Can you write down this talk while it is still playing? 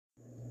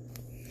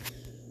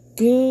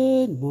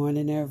Good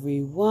morning,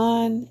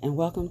 everyone, and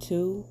welcome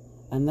to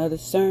another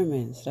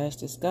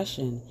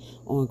sermon/discussion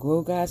on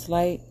Grow God's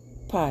Light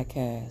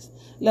podcast.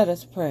 Let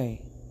us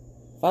pray.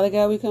 Father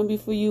God, we come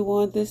before you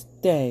on this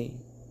day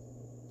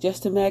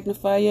just to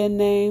magnify your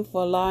name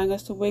for allowing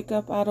us to wake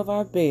up out of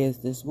our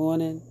beds this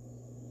morning.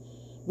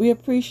 We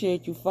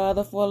appreciate you,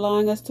 Father, for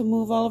allowing us to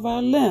move all of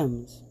our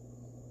limbs.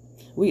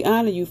 We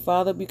honor you,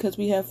 Father, because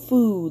we have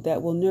food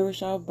that will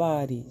nourish our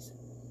bodies.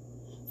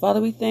 Father,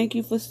 we thank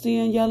you for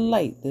seeing your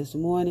light this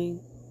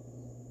morning.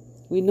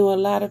 We know a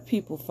lot of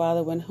people,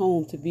 Father, went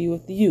home to be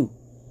with you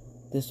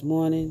this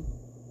morning.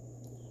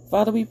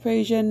 Father, we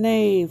praise your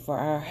name for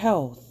our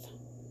health.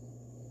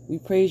 We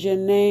praise your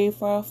name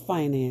for our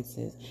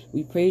finances.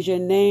 We praise your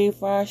name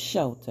for our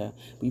shelter.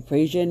 We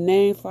praise your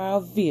name for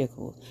our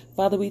vehicles.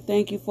 Father, we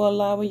thank you for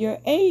allowing your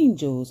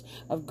angels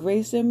of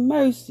grace and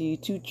mercy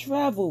to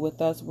travel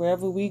with us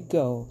wherever we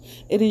go.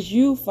 It is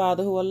you,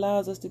 Father, who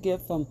allows us to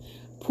get from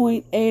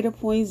point A to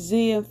point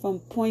Z and from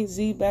point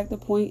Z back to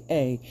point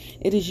A.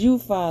 It is you,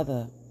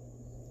 Father,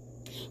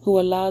 who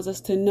allows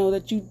us to know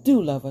that you do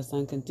love us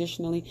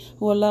unconditionally,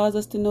 who allows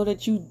us to know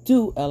that you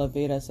do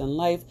elevate us in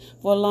life,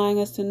 for allowing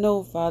us to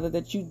know, Father,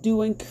 that you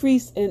do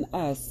increase in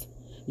us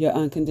your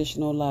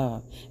unconditional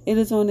love. It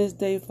is on this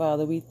day,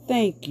 Father, we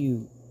thank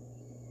you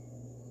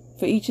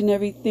for each and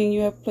everything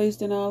you have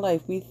placed in our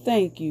life. We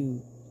thank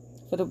you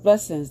for the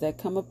blessings that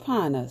come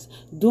upon us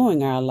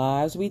during our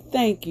lives. We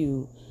thank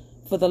you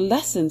for the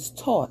lessons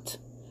taught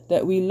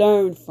that we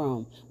learn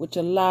from, which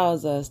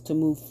allows us to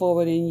move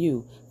forward in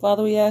you.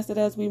 Father, we ask that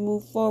as we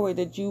move forward,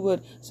 that you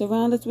would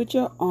surround us with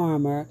your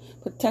armor,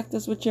 protect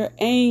us with your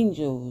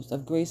angels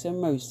of grace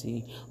and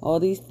mercy. All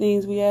these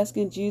things we ask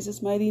in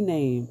Jesus' mighty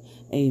name.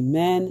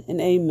 Amen and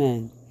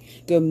amen.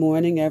 Good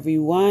morning,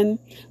 everyone.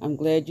 I'm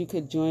glad you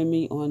could join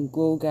me on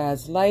Grow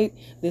God's Light.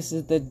 This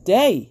is the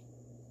day.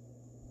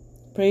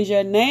 Praise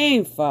your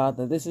name,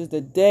 Father. This is the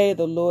day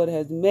the Lord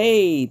has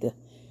made.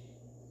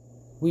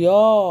 We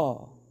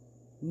all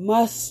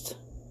must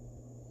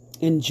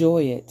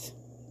enjoy it.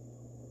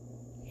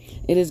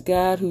 It is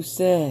God who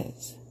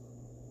says,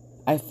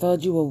 I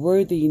felt you were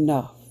worthy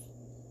enough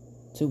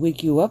to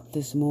wake you up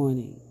this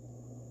morning,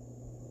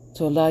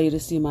 to allow you to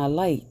see my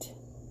light.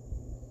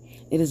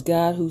 It is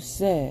God who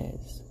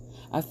says,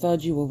 I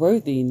felt you were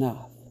worthy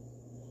enough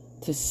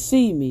to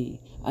see me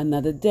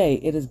another day.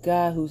 It is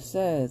God who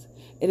says,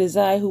 it is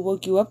I who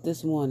woke you up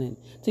this morning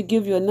to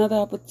give you another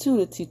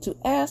opportunity to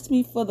ask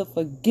me for the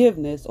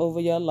forgiveness over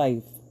your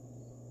life.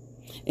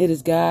 It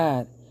is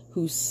God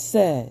who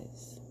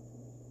says,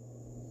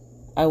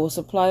 I will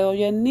supply all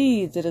your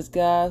needs. It is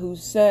God who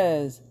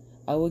says,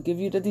 I will give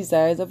you the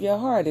desires of your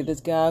heart. It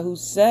is God who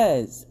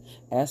says,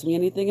 ask me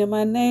anything in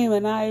my name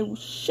and I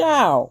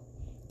shall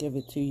give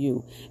it to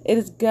you. It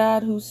is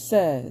God who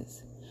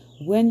says,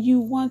 when you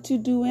want to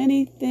do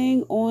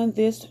anything on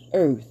this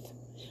earth,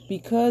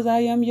 because I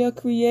am your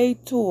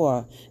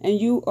creator and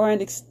you are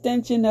an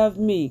extension of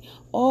me,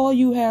 all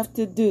you have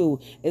to do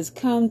is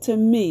come to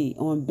me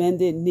on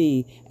bended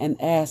knee and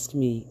ask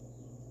me.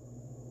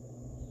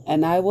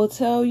 And I will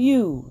tell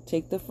you,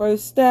 take the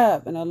first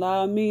step and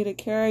allow me to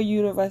carry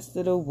you the rest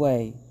of the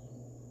way.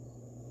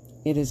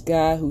 It is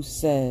God who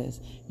says,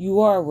 you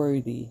are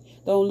worthy.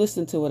 Don't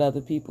listen to what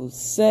other people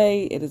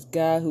say. It is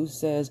God who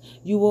says,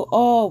 you will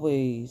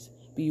always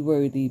be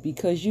worthy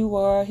because you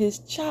are his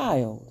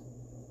child.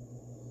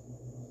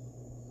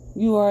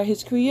 You are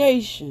his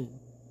creation.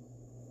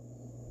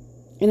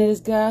 And it is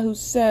God who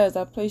says,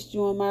 I placed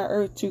you on my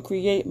earth to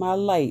create my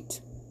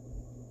light.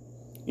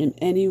 In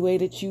any way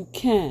that you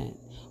can,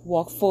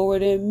 walk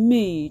forward in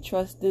me,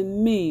 trust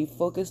in me,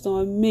 focus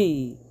on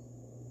me.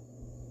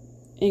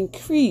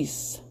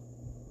 Increase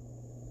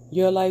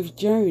your life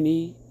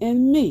journey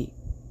in me.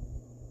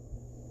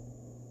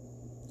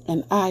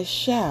 And I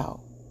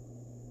shall,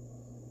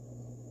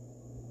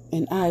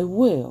 and I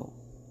will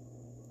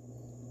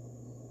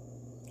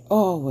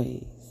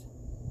always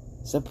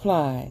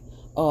supply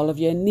all of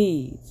your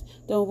needs.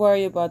 Don't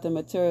worry about the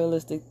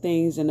materialistic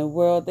things in the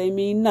world. They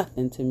mean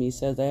nothing to me,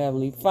 says the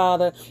Heavenly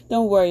Father.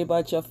 Don't worry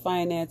about your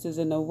finances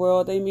in the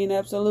world. They mean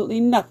absolutely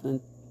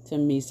nothing to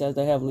me, says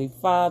the Heavenly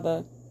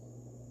Father.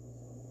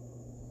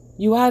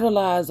 You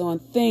idolize on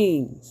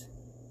things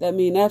that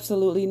mean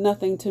absolutely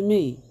nothing to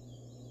me.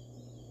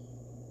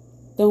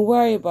 Don't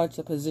worry about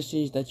the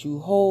positions that you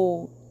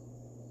hold.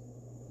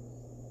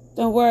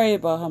 Don't worry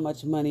about how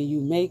much money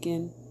you're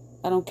making.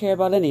 I don't care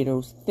about any of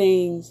those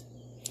things.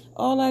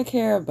 All I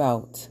care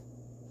about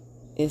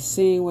is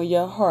seeing where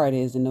your heart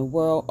is in the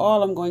world.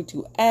 All I'm going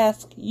to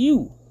ask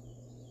you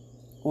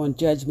on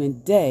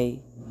Judgment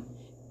Day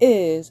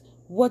is,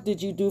 what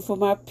did you do for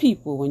my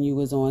people when you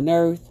was on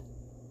earth?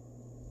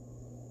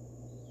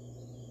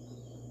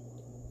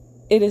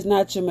 It is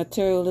not your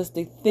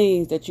materialistic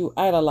things that you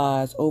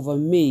idolize over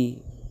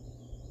me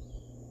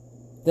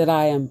that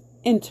I am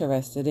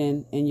interested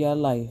in your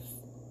life.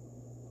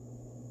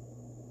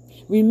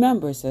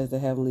 Remember, says the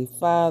Heavenly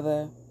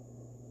Father,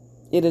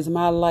 it is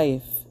my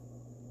life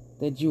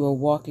that you are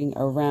walking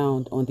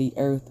around on the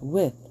earth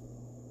with.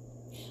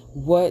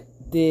 What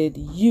did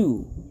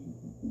you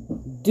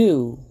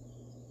do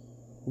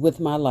with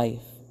my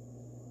life?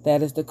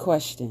 That is the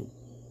question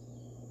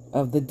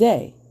of the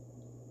day.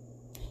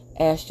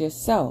 Ask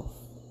yourself.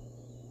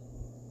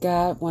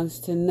 God wants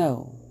to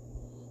know,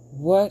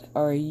 what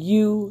are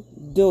you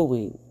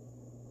doing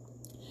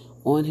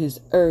on his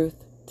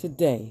earth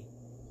today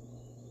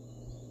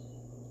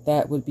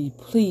that would be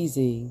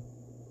pleasing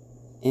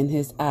in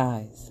his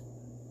eyes?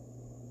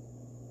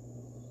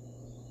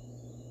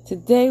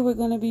 Today we're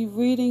going to be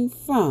reading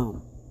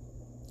from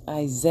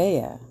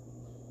Isaiah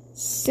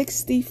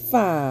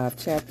 65,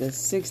 chapter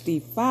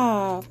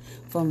 65,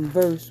 from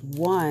verse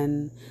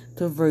 1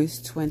 to verse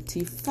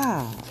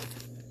 25.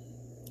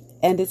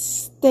 And it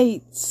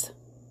states,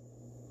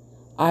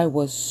 I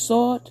was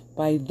sought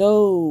by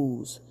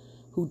those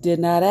who did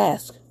not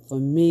ask for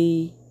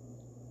me.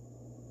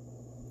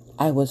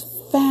 I was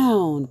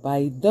found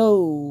by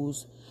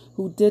those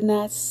who did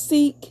not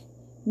seek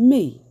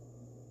me.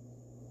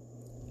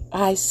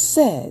 I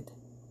said,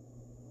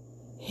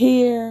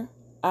 here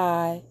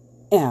I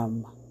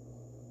am.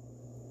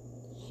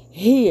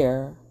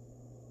 Here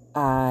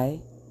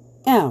I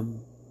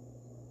am.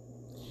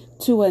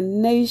 To a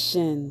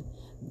nation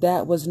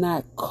that was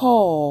not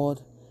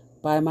called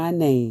by my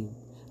name,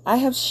 I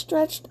have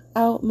stretched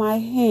out my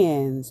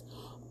hands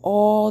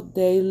all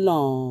day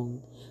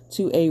long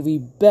to a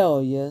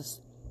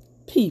rebellious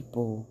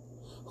people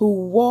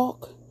who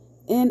walk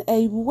in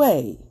a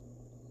way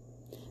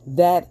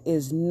that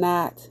is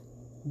not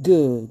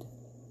good,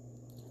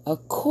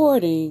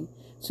 according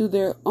to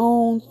their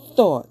own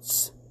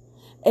thoughts,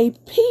 a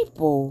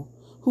people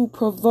who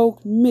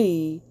provoke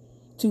me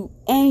to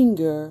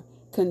anger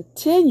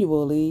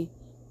continually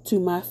to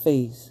my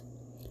face,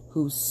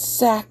 who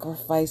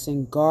sacrifice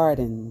in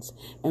gardens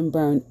and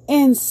burn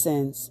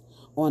incense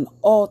on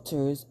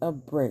altars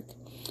of brick,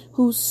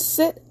 who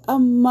sit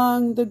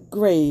among the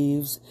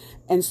graves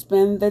and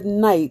spend the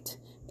night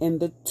in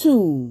the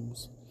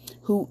tombs,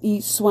 who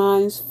eat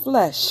swine's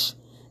flesh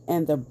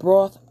and the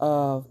broth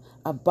of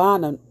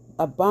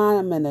abominable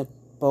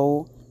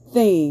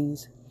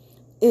things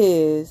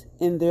is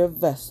in their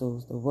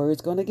vessels. The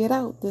word's going to get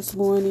out this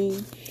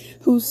morning.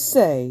 Who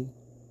say,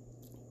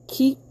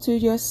 keep to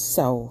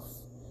yourself,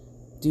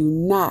 do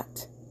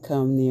not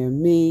come near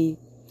me,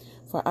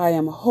 for I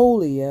am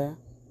holier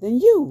than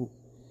you.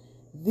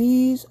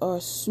 These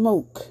are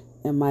smoke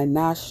in my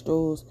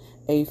nostrils,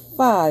 a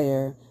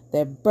fire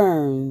that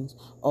burns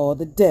all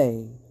the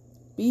day.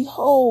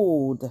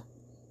 Behold,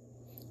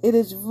 it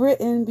is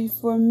written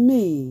before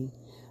me,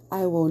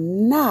 I will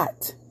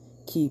not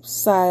keep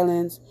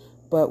silence,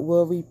 but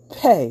will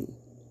repay,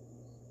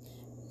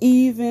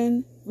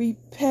 even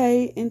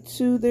repay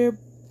into their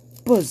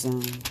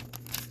bosom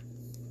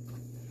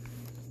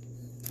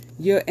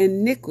your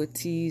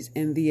iniquities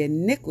and the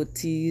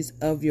iniquities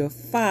of your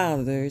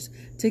fathers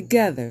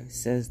together,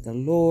 says the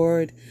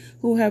Lord,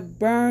 who have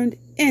burned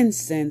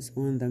incense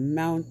on the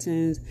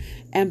mountains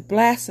and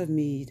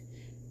blasphemed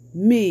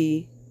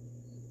me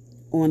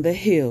on the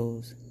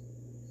hills.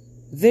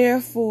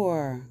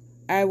 Therefore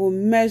I will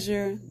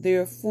measure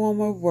their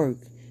former work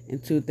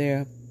into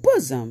their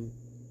bosom.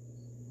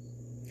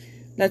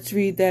 Let's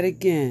read that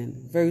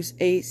again. Verse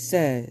 8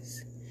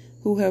 says,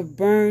 who have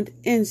burned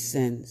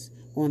incense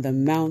on the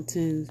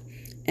mountains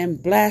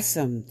and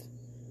blasphemed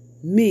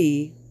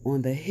me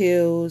on the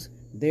hills.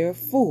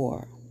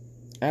 Therefore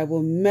I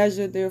will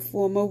measure their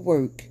former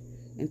work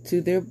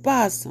into their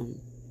bosom.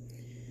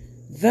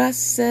 Thus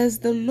says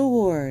the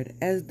Lord,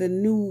 as the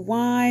new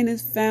wine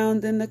is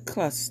found in the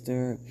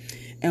cluster,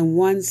 and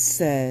one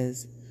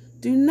says,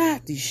 do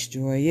not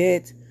destroy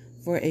it,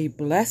 for a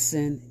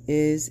blessing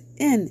is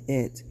in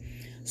it.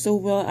 So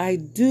will I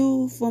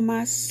do for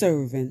my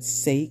servants'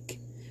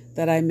 sake,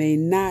 that I may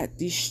not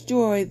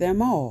destroy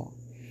them all.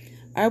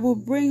 I will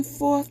bring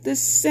forth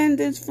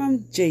descendants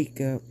from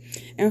Jacob,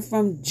 and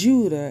from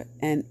Judah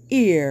an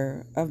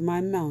heir of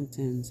my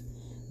mountains.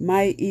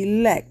 My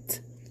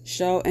elect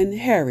shall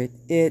inherit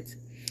it,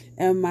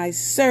 and my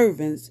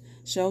servants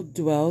shall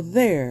dwell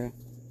there.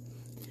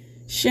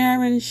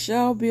 Sharon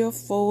shall be a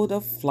fold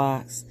of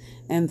flocks,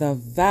 and the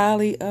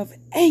valley of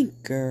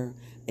Anchor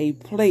a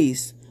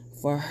place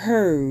for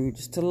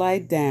herds to lie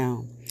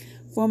down.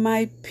 For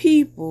my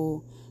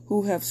people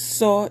who have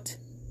sought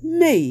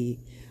me,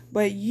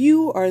 but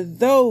you are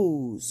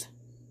those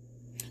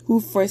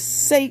who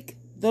forsake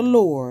the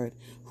Lord,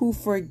 who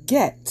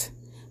forget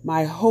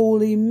my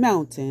holy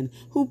mountain,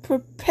 who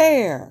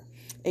prepare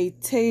a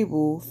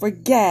table for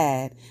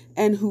Gad,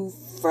 and who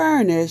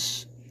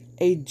furnish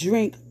a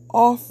drink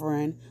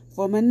offering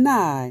for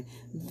Mani.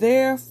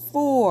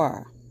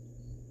 Therefore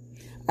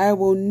I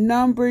will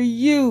number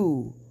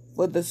you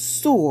for the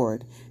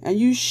sword, and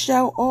you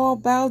shall all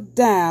bow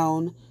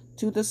down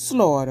to the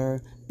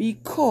slaughter,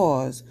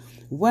 because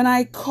when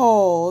I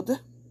called,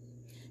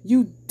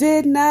 you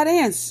did not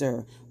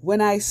answer.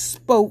 When I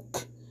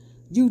spoke,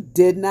 you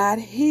did not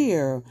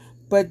hear,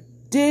 but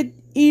did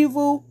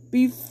evil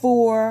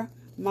before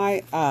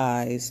my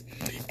eyes,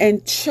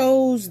 and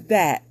chose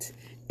that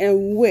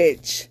in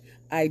which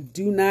I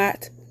do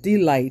not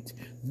delight.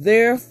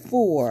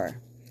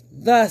 Therefore,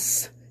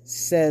 thus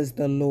says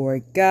the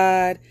Lord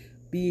God,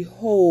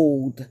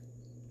 behold,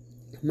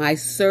 my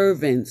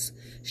servants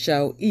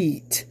shall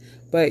eat,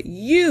 but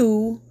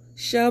you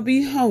shall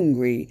be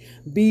hungry.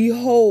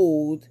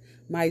 Behold,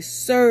 my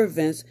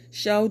servants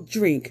shall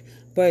drink,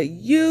 but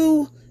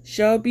you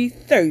shall be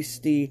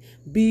thirsty.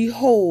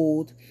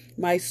 Behold,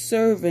 my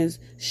servants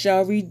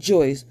shall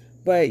rejoice,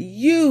 but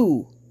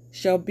you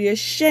shall be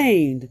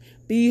ashamed.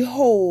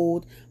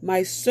 Behold,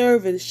 my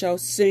servants shall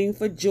sing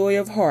for joy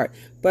of heart,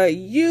 but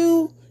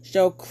you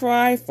shall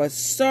cry for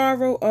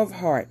sorrow of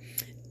heart,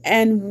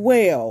 and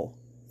wail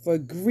for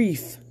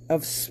grief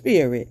of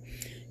spirit.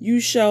 You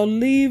shall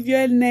leave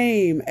your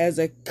name as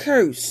a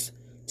curse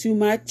to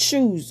my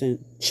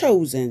chosen.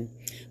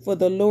 For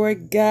the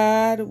Lord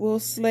God will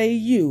slay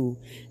you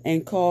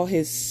and call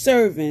his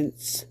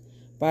servants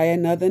by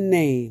another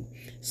name,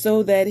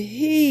 so that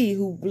he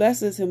who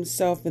blesses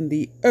himself in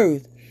the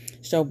earth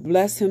shall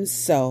bless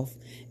himself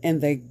in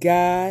the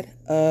God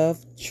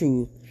of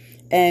truth.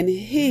 And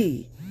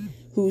he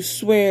who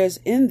swears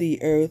in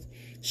the earth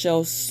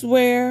shall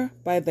swear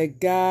by the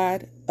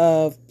God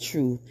of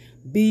truth,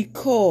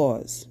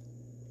 because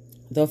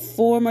the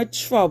former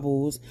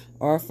troubles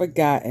are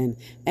forgotten,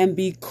 and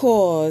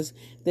because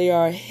they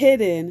are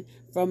hidden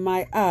from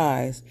my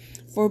eyes.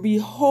 For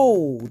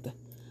behold,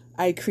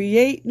 I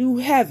create new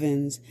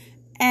heavens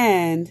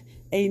and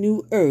a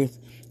new earth,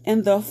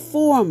 and the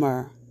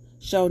former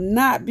shall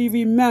not be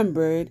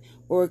remembered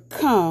or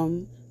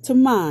come to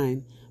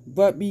mind,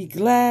 but be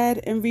glad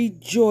and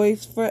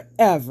rejoice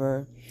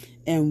forever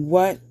in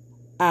what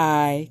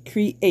I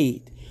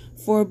create.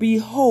 For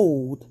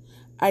behold,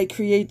 I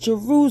create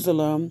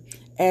Jerusalem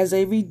as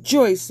a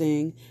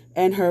rejoicing,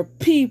 and her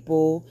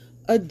people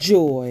a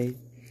joy.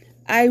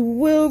 I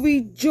will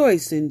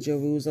rejoice in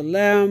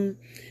Jerusalem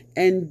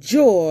and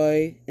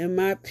joy in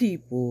my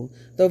people.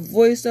 The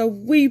voice of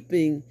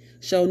weeping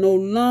shall no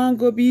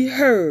longer be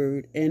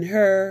heard in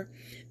her,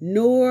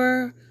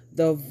 nor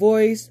the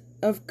voice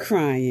of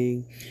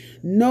crying.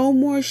 No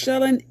more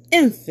shall an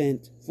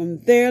infant from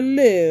there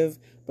live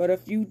but a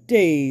few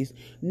days,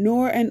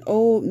 nor an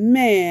old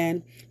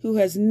man who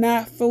has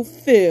not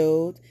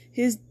fulfilled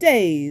his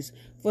days,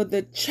 for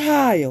the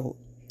child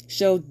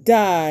shall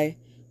die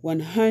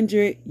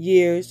 100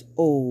 years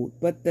old.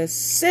 But the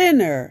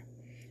sinner,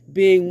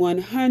 being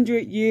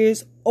 100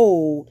 years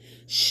old,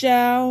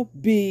 shall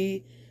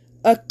be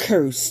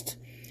accursed.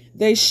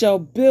 They shall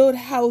build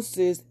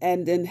houses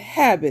and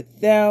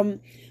inhabit them.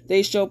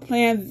 They shall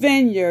plant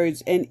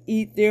vineyards and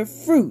eat their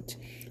fruit.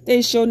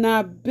 They shall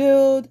not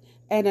build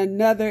and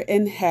another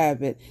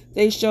inhabit.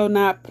 They shall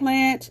not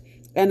plant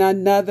and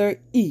another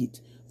eat.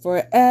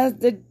 For as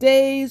the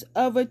days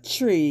of a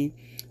tree,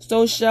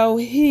 so shall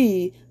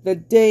he the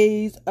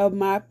days of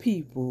my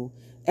people,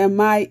 and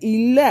my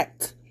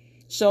elect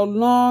shall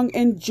long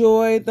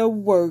enjoy the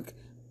work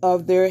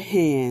of their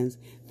hands.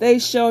 They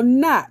shall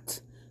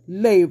not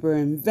labor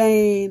in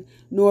vain,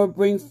 nor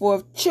bring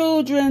forth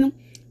children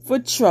for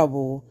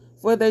trouble,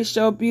 for they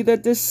shall be the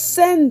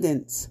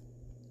descendants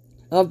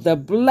of the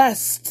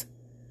blessed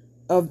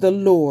of the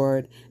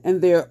Lord,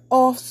 and their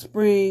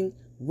offspring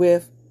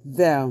with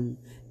them.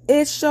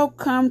 It shall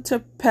come to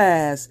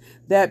pass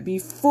that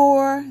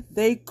before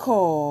they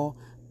call,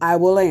 I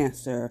will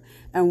answer,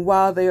 and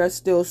while they are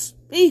still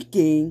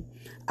speaking,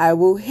 I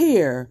will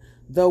hear.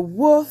 The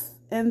wolf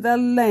and the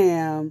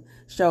lamb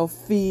shall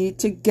feed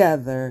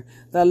together.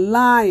 The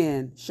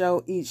lion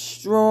shall eat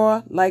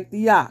straw like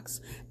the ox,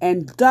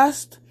 and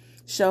dust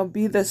shall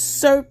be the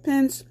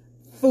serpent's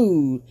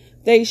food.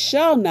 They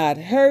shall not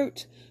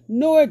hurt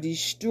nor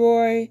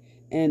destroy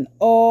in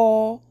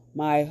all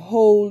my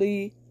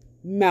holy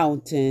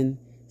mountain,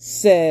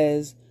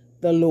 says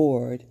the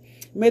Lord.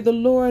 May the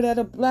Lord add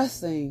a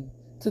blessing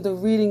to the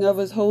reading of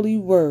his holy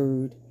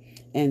word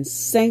and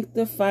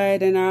sanctify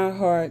it in our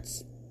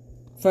hearts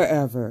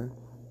forever.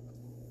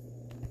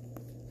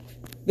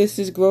 This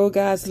is Grow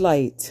God's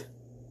Light.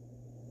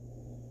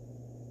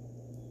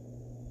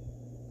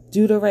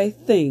 Do the right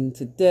thing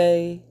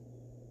today.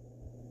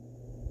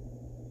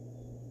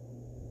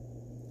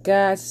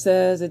 God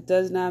says it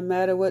does not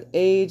matter what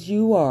age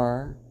you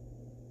are,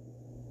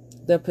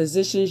 the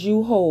positions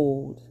you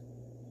hold,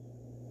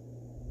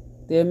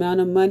 the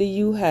amount of money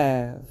you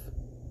have.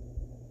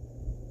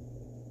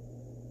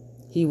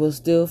 He will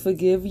still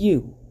forgive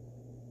you.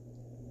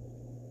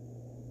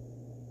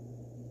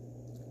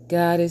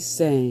 God is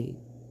saying,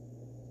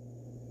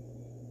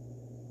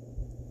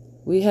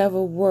 we have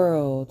a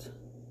world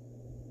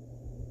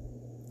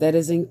that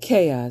is in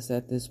chaos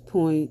at this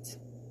point.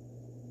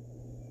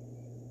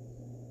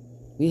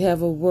 We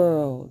have a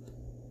world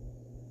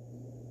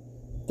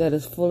that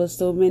is full of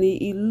so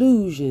many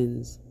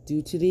illusions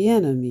due to the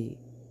enemy.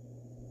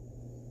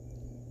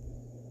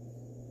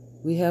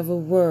 We have a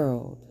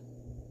world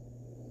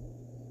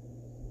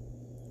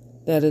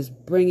that is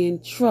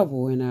bringing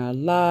trouble in our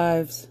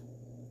lives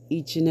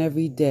each and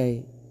every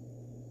day.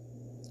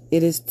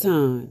 It is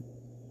time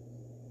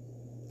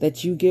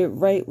that you get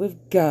right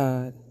with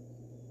God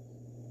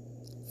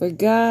For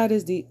God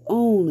is the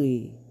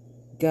only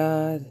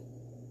God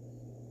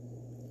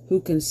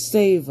who can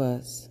save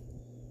us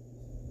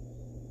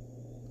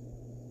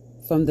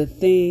from the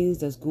things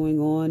that's going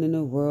on in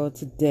the world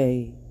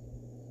today.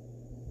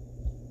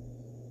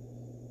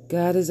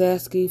 God is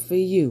asking for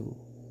you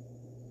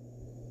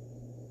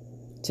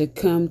to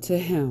come to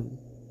Him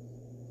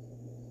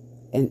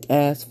and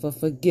ask for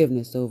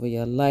forgiveness over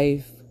your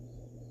life.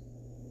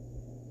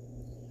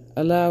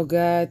 Allow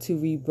God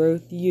to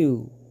rebirth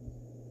you.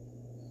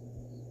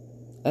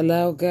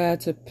 Allow God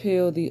to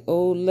peel the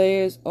old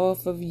layers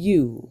off of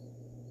you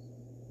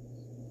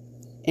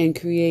and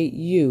create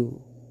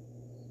you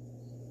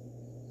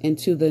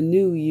into the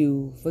new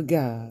you for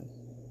God.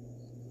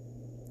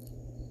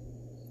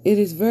 It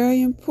is very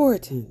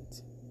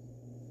important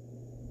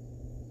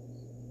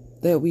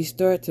that we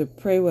start to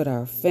pray with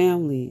our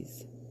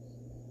families,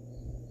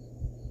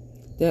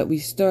 that we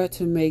start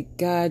to make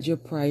God your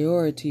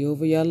priority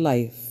over your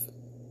life.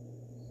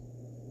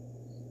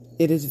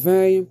 It is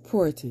very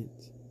important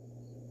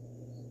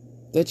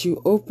that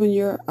you open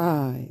your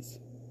eyes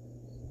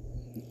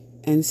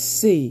and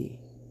see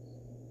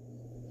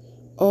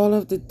all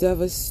of the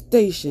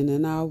devastation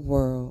in our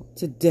world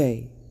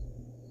today.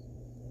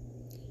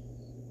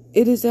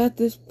 It is at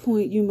this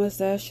point you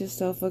must ask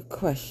yourself a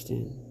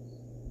question.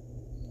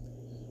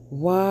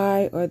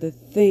 Why are the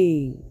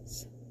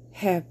things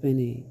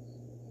happening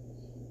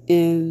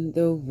in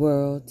the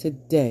world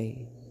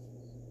today?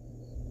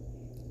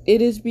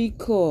 It is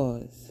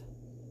because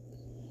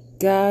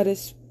God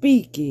is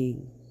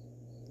speaking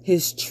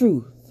His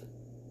truth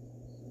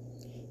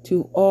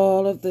to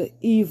all of the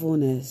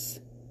evilness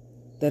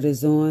that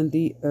is on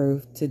the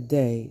earth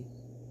today.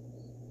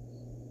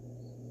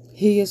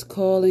 He is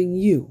calling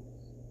you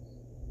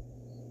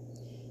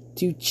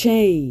to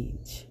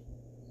change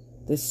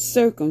the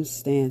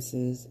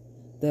circumstances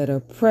that are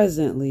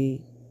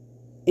presently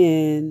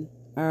in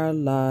our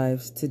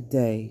lives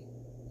today.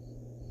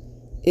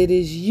 It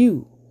is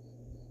you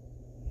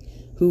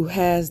who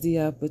has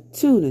the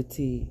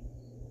opportunity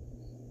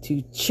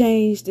to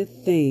change the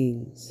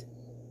things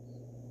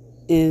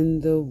in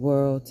the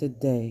world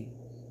today.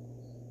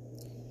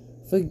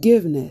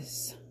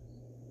 Forgiveness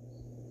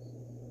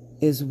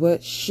is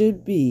what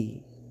should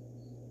be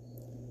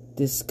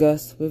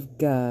discussed with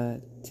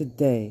God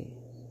today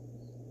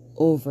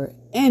over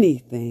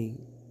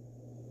anything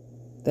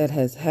that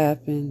has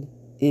happened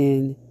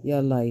in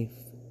your life.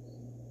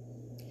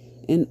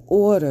 In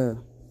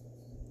order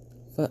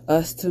for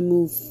us to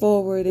move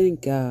forward in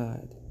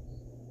God,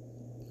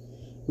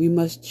 we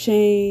must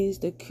change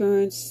the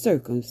current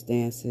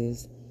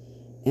circumstances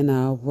in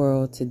our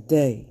world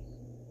today.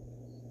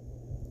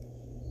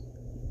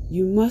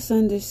 You must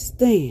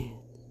understand,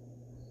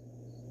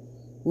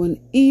 when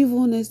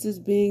evilness is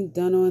being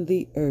done on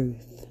the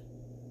earth,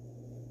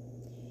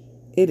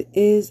 it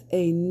is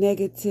a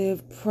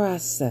negative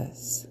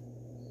process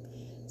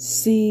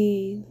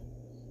seen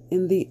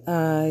in the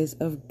eyes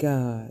of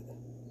God.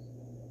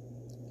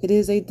 It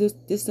is a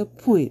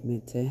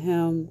disappointment to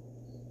Him.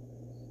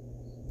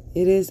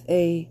 It is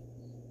a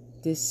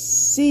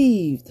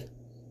deceived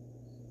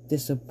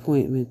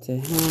disappointment to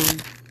Him.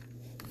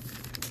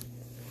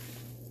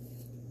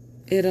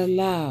 It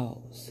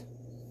allows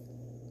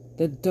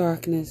the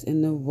darkness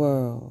in the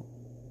world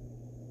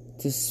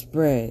to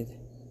spread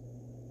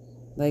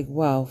like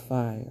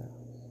wildfire.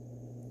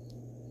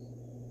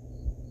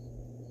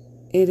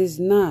 It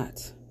is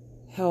not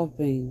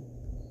helping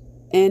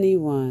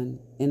anyone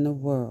in the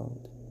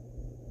world.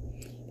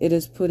 It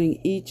is putting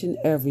each and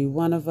every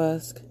one of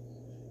us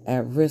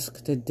at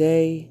risk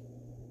today,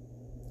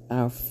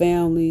 our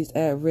families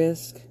at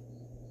risk,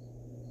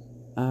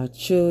 our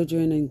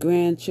children and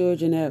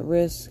grandchildren at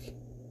risk,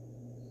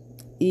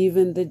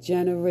 even the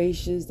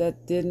generations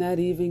that did not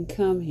even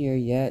come here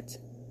yet.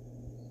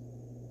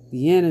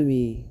 The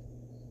enemy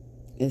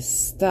is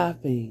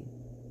stopping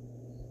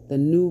the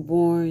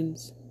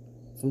newborns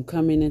from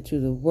coming into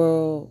the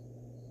world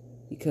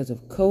because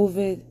of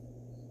COVID,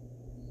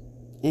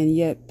 and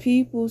yet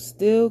people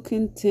still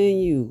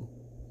continue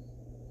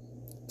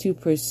to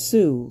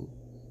pursue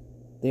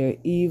their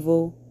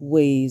evil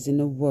ways in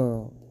the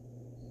world.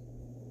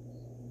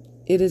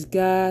 It is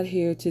God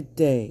here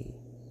today.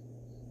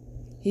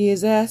 He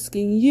is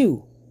asking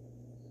you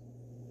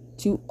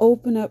to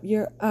open up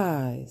your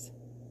eyes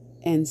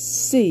and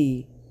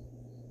see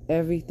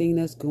everything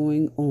that's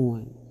going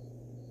on.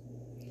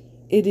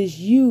 It is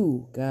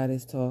you God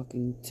is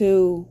talking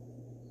to.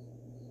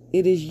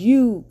 It is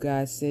you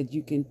God said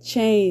you can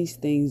change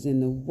things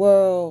in the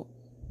world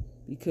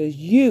because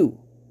you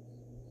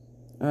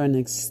are an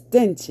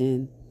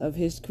extension of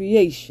His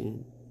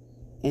creation,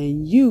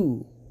 and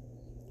you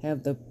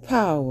have the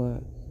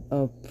power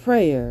of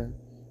prayer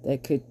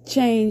that could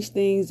change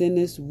things in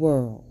this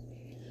world.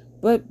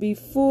 But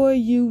before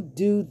you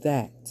do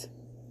that,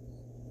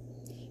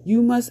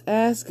 you must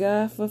ask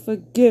God for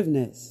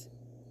forgiveness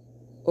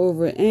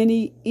over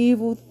any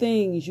evil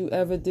things you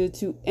ever did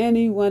to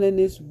anyone in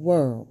this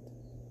world.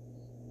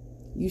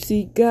 You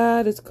see,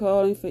 God is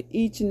calling for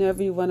each and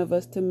every one of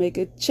us to make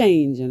a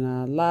change in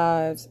our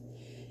lives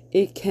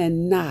It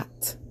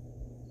cannot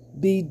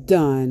be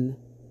done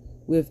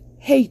with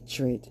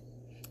hatred.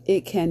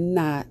 It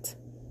cannot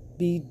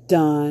be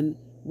done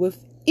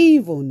with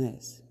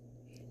evilness.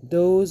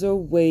 Those are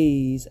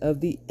ways of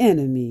the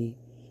enemy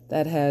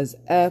that has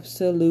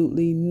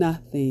absolutely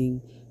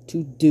nothing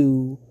to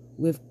do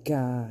with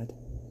God.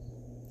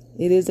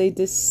 It is a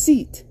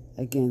deceit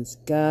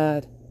against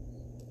God,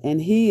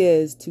 and He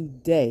is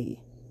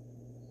today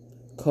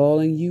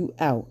calling you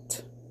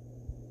out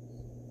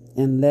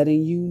and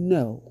letting you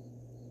know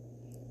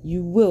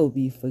you will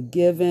be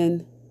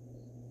forgiven,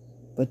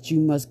 but you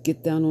must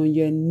get down on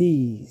your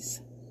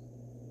knees.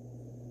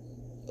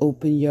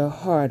 Open your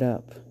heart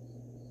up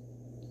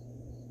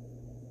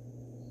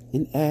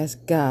and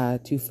ask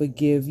God to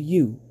forgive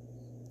you.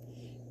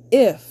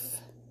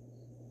 If,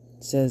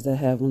 says the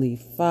Heavenly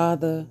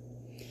Father,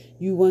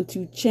 you want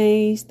to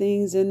change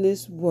things in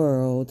this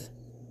world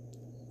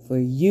for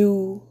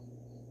you,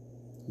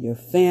 your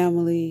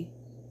family,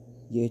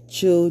 your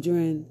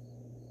children,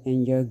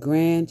 and your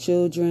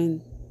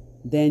grandchildren,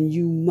 then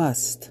you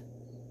must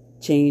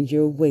change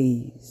your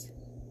ways.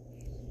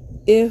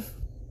 If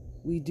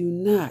we do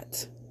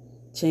not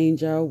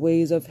change our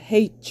ways of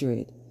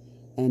hatred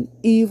and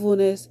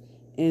evilness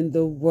in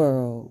the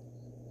world,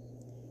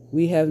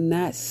 we have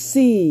not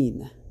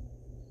seen,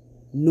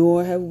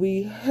 nor have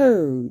we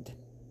heard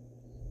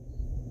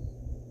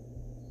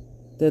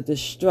the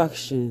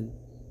destruction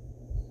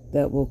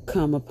that will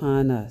come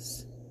upon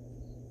us.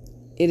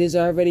 It is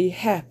already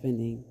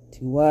happening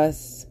to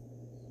us.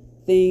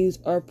 Things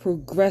are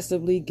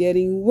progressively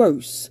getting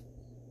worse,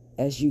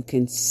 as you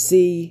can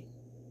see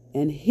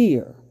and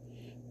hear.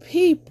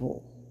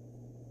 People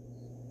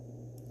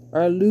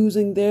are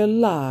losing their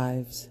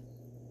lives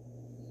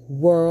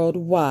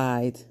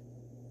worldwide,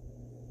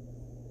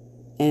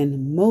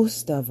 and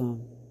most of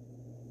them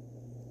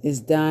is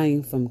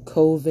dying from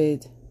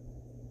COVID.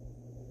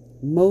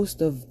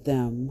 Most of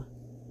them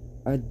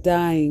are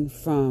dying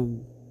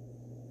from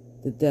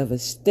the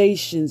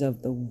devastations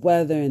of the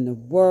weather in the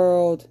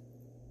world.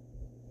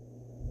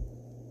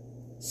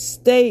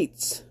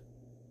 States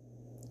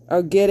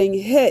are getting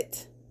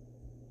hit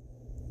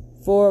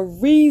for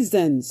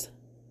reasons.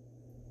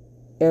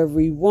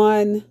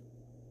 Everyone,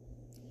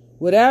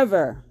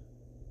 whatever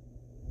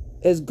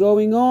is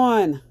going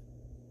on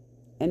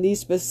in these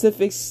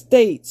specific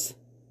states,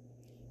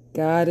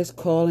 God is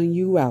calling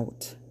you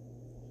out.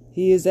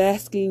 He is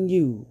asking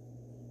you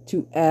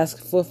to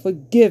ask for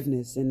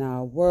forgiveness in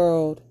our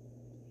world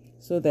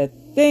so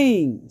that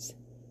things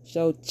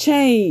shall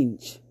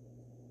change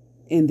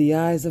in the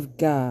eyes of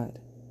God.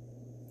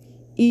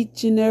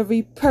 Each and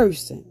every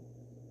person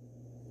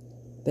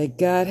that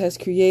God has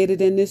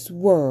created in this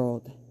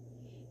world,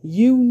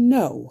 you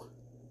know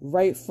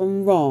right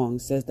from wrong,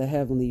 says the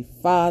Heavenly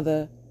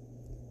Father.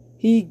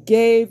 He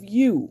gave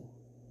you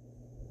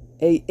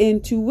an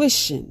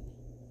intuition.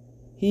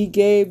 He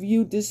gave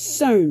you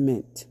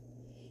discernment.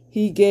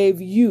 He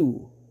gave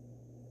you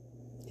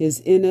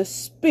His inner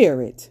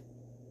spirit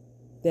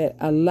that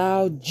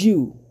allowed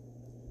you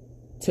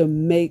to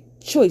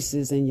make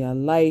choices in your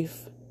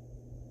life,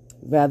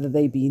 whether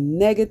they be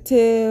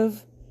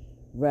negative,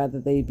 whether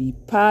they be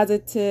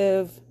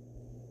positive,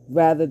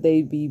 whether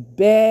they be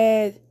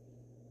bad,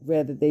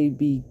 whether they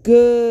be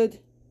good,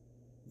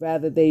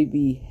 whether they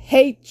be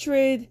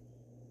hatred,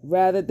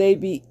 whether they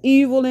be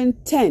evil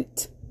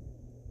intent.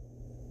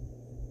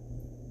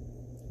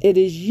 It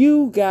is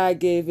you God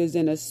gave His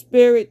inner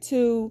spirit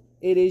to.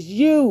 It is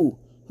you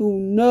who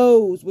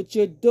knows what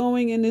you're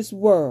doing in this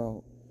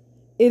world.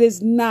 It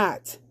is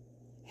not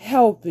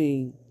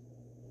helping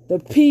the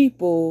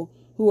people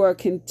who are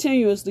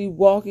continuously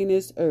walking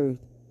this earth.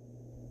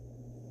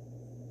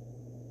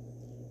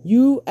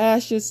 You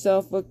ask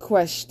yourself a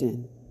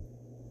question.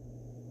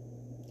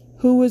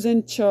 Who is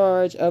in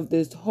charge of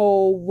this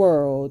whole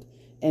world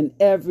and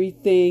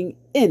everything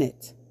in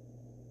it?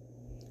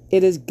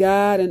 It is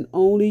God and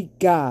only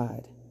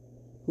God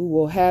who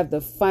will have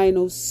the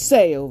final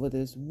say over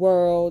this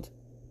world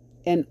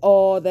and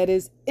all that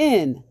is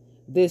in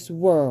this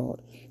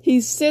world.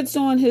 He sits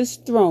on His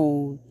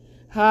throne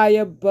high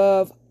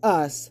above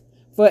us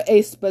for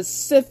a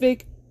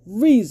specific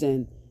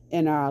reason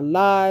in our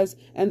lives,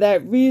 and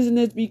that reason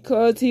is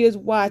because He is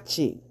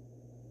watching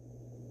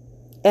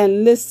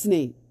and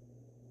listening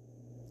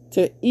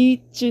to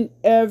each and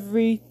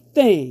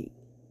everything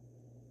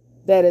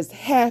that is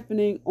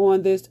happening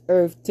on this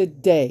earth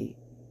today.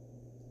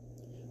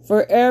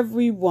 For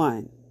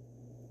everyone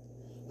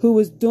who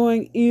is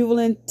doing evil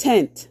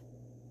intent,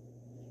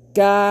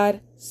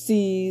 God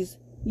sees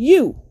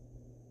you.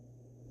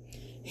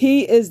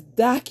 He is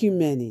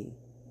documenting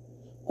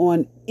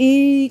on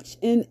each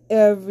and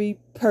every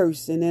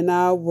person in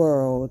our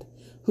world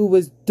who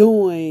is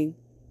doing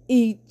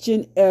each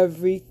and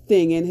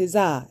everything in His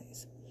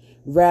eyes,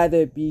 whether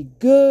it be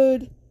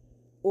good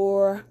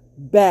or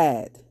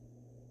bad.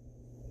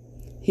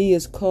 He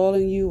is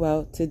calling you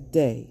out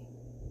today.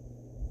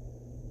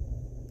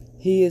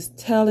 He is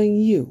telling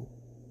you,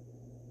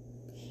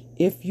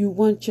 if you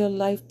want your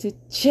life to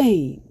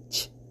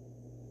change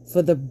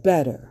for the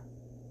better,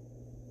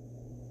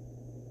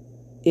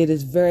 It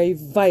is very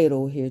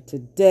vital here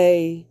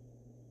today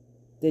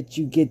that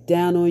you get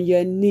down on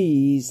your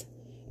knees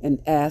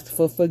and ask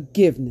for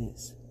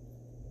forgiveness.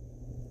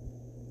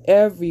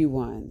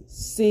 Everyone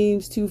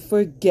seems to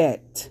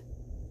forget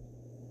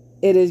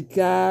it is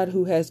God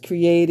who has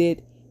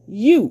created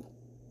you.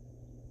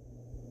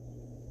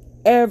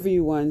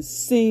 Everyone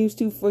seems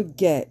to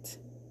forget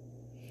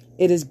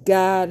it is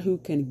God who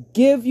can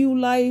give you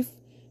life,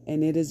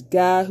 and it is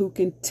God who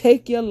can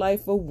take your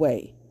life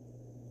away.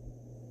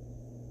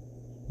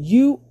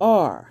 You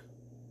are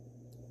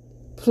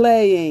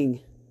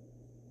playing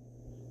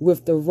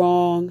with the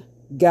wrong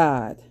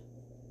God.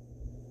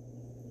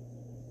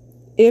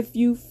 If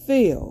you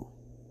feel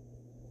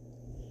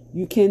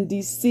you can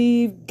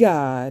deceive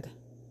God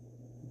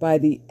by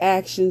the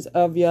actions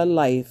of your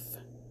life,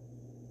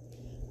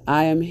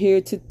 I am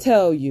here to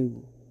tell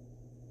you,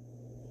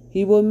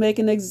 He will make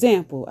an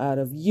example out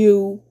of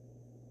you.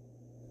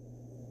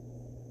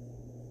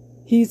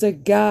 He's a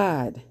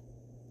God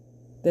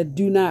that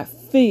do not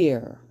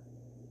fear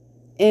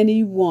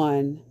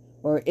anyone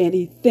or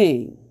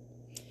anything.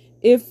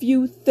 If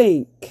you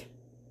think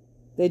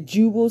that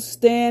you will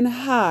stand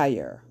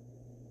higher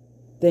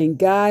than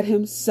God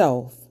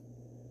Himself,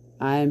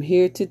 I am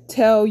here to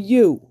tell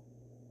you,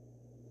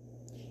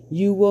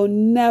 you will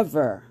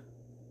never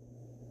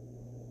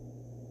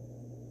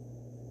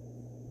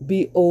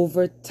be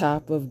over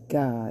top of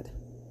God.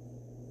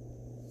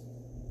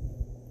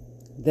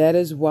 That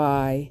is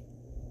why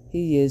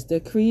He is the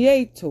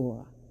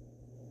Creator.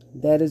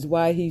 That is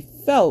why He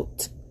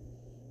felt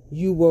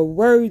you were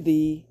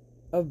worthy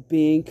of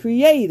being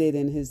created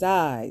in His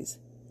eyes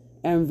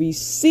and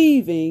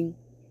receiving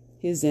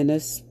His inner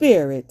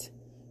spirit,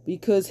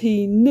 because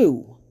He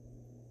knew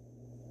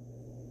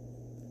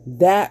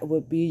that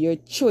would be your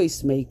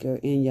choice maker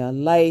in your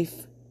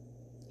life,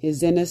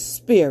 His inner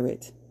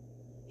spirit.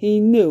 He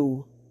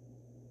knew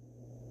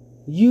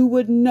you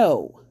would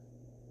know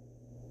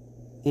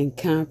and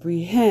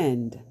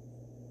comprehend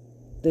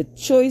the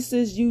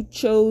choices you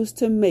chose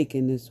to make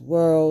in this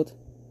world.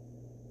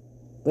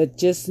 But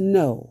just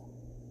know,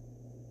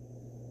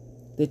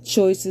 the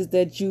choices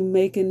that you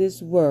make in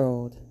this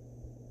world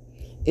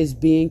is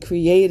being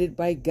created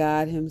by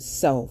God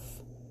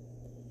Himself.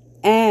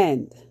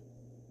 And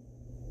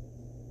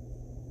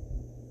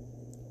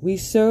we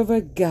serve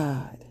a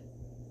God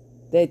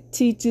that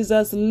teaches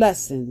us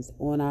lessons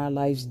on our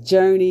life's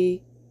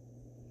journey,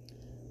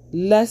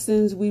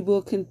 lessons we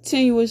will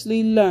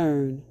continuously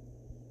learn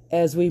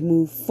as we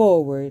move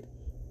forward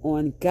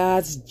on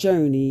God's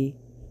journey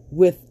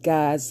with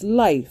God's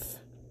life.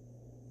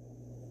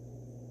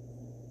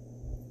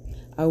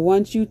 I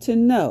want you to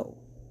know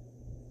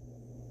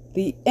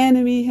the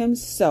enemy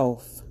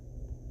himself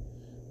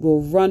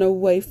will run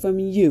away from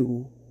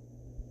you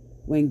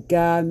when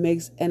God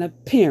makes an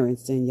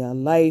appearance in your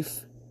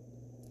life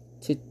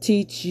to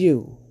teach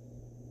you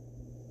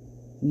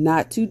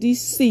not to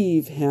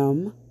deceive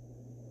him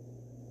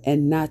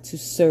and not to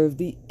serve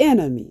the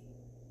enemy.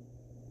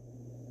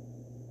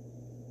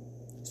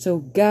 So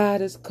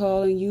God is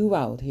calling you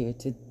out here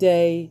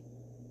today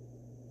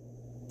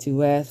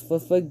to ask for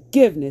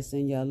forgiveness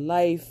in your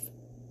life.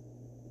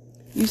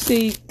 You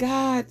see,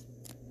 God,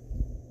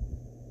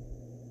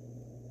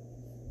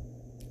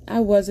 I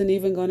wasn't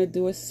even going to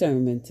do a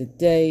sermon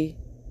today.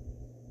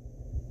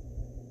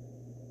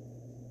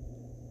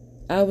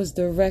 I was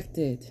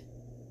directed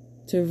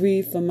to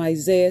read from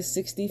Isaiah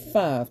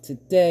 65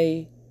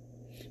 today.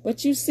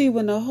 But you see,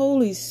 when the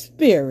Holy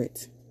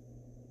Spirit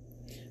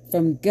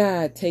from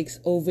God takes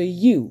over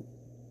you,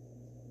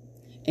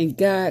 and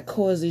God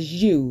causes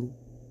you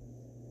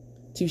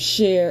to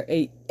share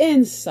an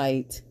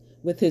insight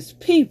with His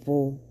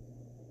people,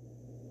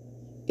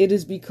 it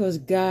is because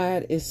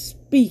God is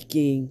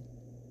speaking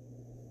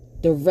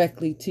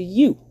directly to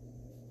you.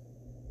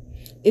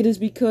 It is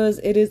because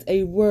it is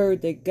a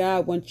word that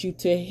God wants you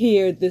to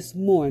hear this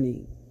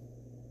morning.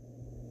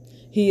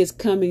 He is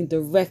coming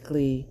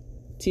directly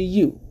to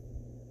you.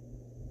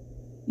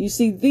 You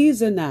see,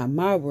 these are not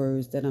my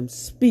words that I'm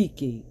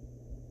speaking.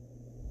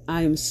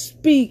 I am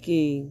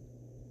speaking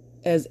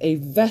as a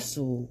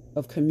vessel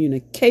of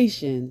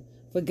communication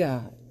for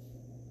God.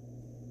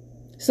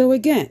 So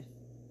again,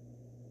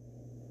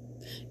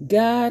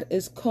 God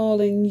is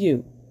calling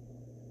you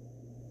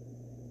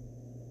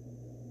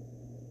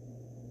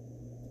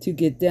to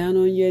get down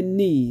on your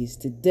knees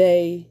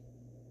today.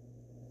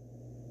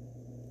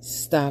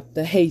 Stop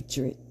the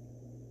hatred.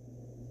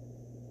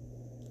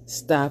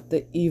 Stop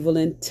the evil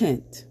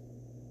intent.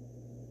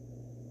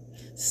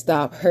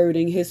 Stop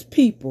hurting His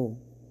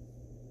people.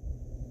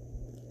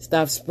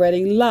 Stop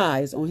spreading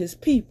lies on His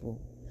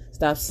people.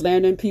 Stop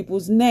slandering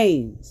people's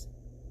names.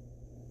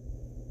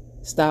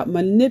 Stop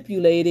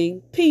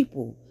manipulating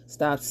people.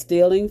 Stop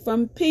stealing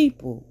from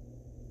people.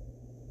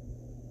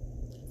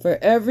 For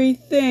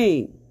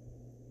everything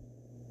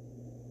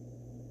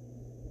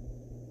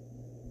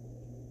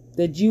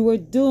that you are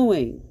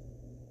doing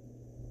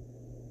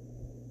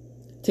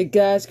to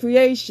God's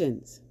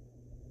creations,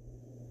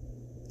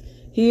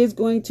 He is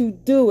going to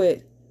do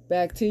it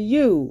back to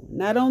you.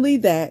 Not only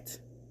that,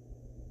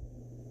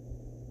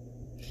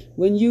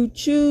 When you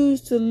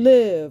choose to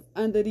live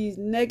under these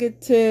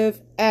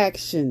negative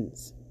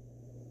actions,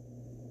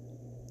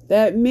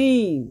 that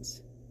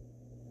means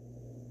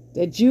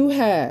that you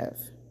have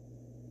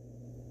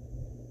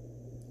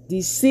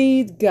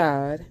deceived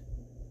God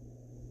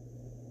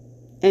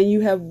and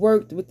you have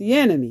worked with the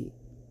enemy.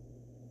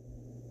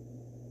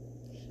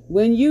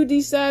 When you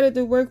decided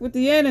to work with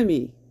the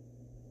enemy,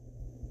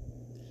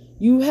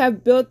 you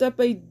have built up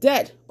a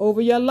debt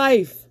over your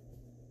life.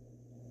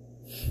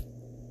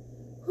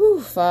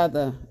 Whew,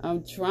 Father,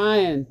 I'm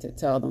trying to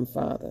tell them,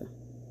 Father.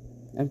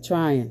 I'm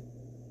trying.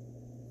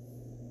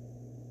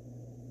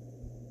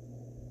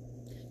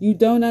 You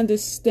don't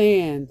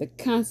understand the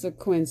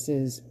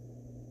consequences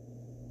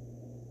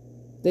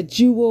that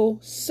you will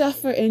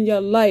suffer in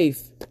your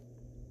life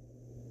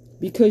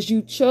because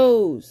you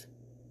chose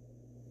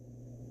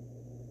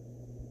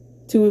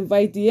to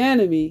invite the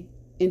enemy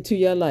into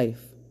your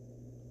life.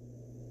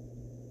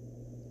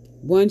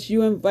 Once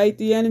you invite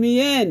the enemy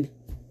in,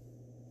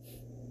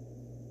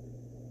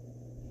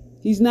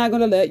 he's not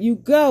going to let you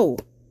go.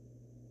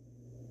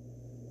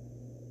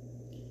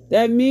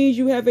 That means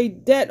you have a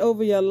debt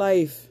over your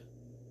life.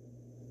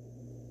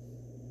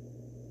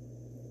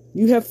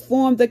 You have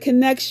formed a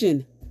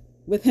connection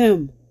with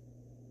him.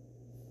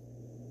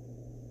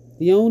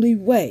 The only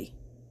way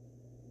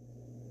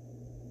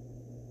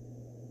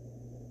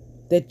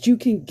that you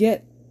can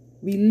get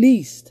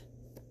released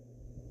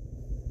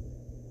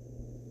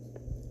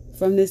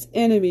from this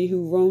enemy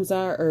who roams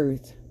our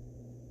earth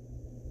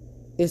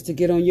is to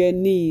get on your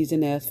knees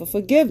and ask for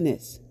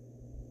forgiveness.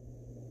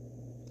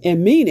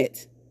 And mean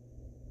it.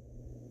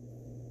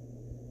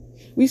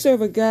 We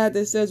serve a God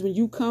that says when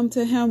you come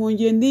to him on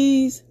your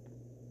knees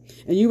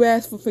and you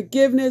ask for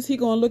forgiveness, he's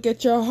going to look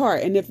at your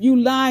heart. And if you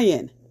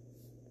lying,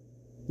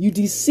 you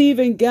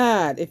deceiving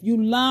God, if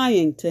you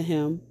lying to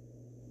him,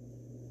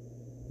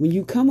 when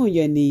you come on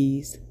your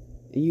knees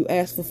and you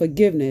ask for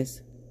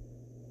forgiveness,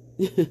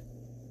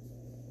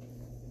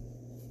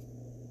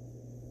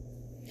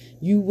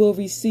 you will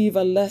receive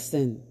a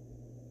lesson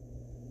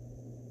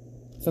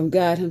from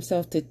God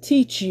himself to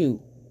teach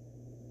you.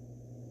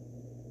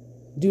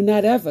 Do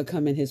not ever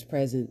come in his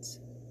presence.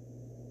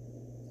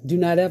 Do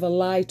not ever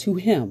lie to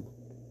him.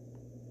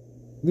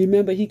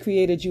 Remember, he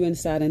created you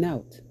inside and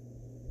out.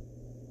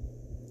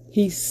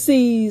 He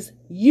sees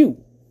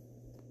you.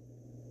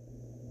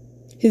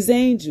 His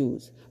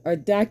angels are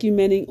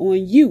documenting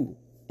on you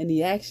and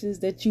the actions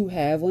that you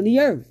have on the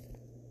earth.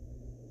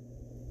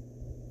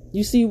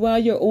 You see, while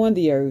you're on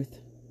the earth,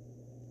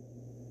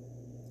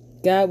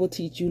 God will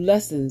teach you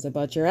lessons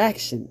about your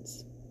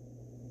actions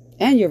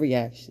and your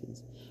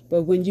reactions.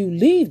 But when you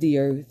leave the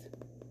earth,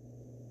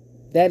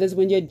 that is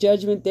when your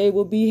judgment day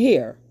will be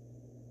here.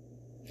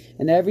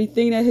 And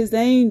everything that his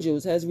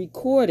angels has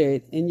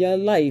recorded in your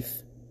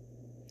life,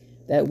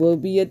 that will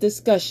be a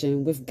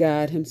discussion with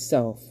God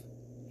himself.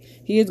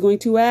 He is going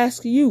to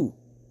ask you,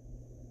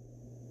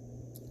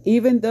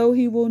 even though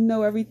he will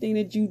know everything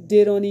that you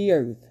did on the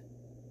earth,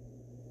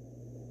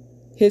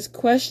 his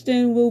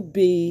question will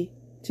be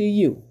to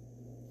you,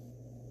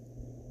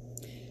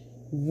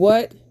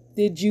 what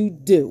did you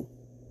do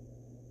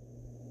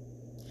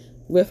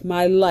with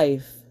my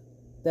life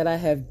that I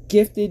have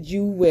gifted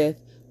you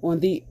with on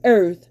the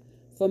earth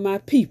for my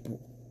people?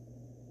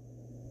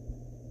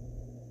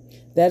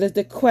 That is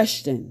the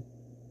question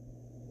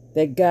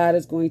that God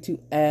is going to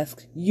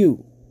ask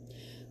you.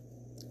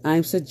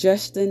 I'm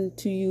suggesting,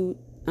 the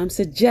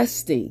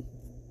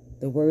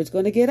word's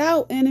going to get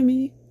out,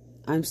 enemy.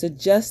 I'm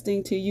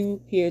suggesting to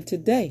you here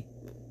today,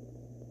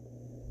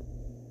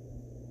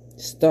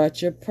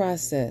 start your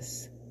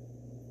process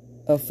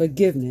of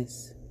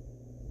forgiveness.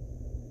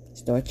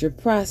 Start your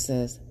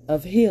process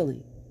of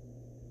healing.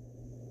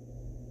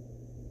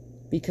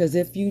 Because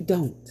if you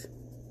don't,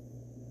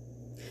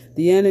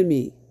 the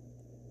enemy,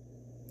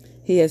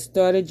 he has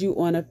started you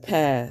on a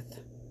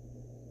path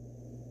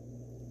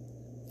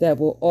that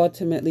will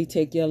ultimately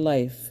take your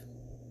life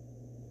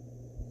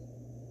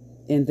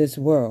in this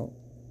world.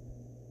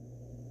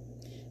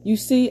 You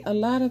see, a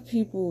lot of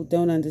people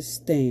don't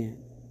understand.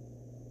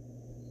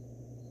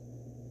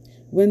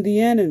 When the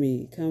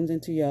enemy comes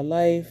into your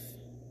life,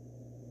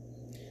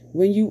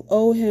 when you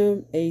owe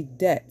him a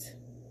debt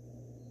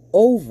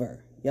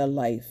over your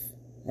life,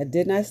 I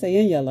did not say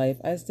in your life,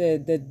 I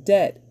said the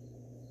debt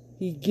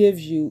he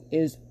gives you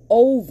is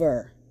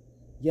over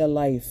your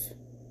life.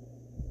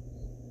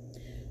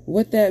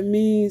 What that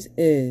means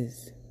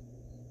is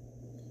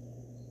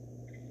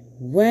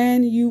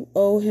when you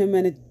owe him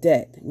a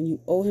debt,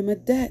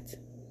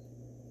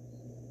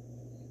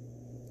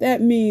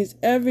 that means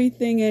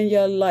everything in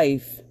your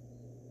life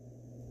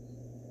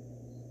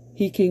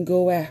he can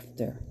go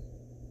after.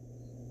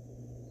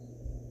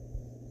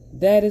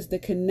 That is the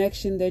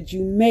connection that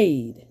you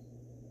made.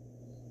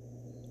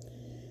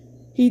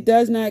 He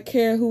does not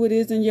care who it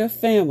is in your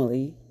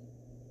family.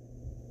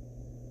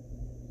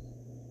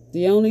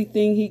 The only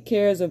thing he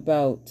cares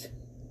about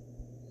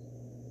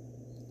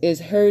is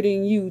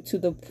hurting you to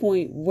the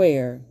point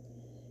where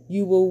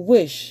you will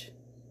wish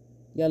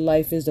your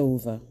life is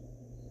over.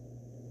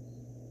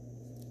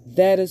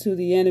 That is who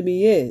the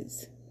enemy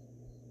is.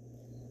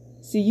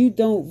 See, you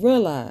don't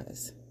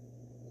realize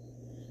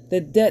the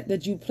debt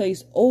that you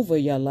place over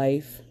your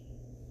life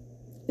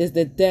is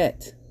the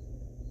debt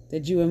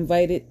that you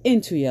invited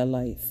into your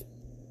life.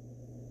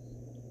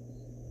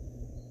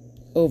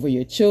 Over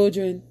your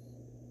children,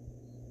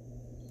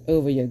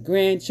 over your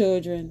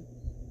grandchildren,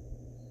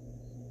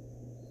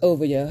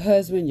 over your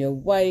husband, your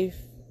wife,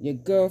 your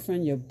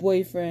girlfriend, your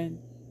boyfriend,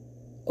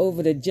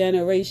 over the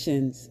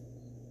generations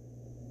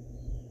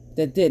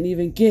that didn't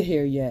even get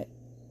here yet.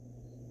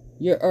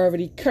 You're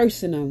already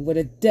cursing them with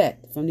a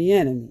debt from the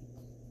enemy.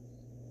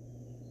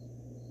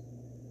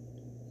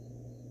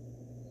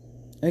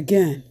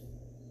 Again,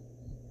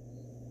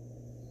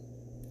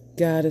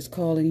 God is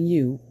calling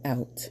you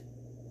out.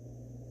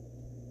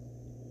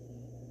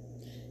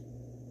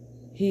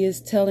 He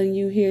is telling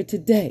you here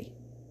today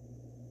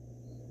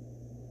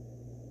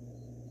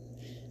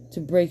to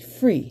break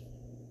free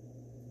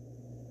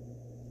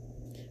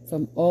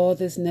from all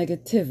this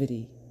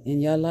negativity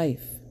in your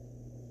life,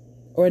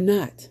 or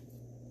not.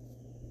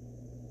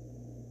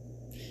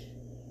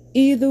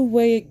 Either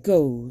way it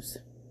goes,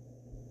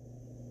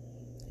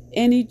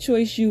 any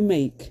choice you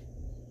make,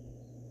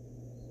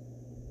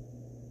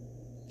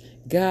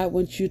 God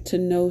wants you to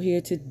know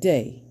here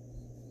today,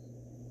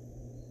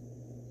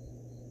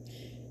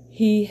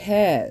 He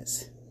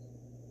has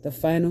the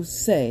final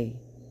say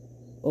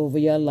over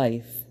your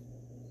life.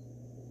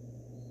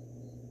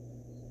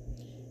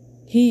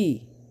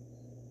 He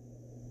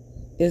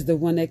is the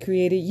one that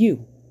created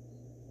you,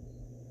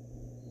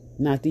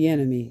 not the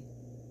enemy.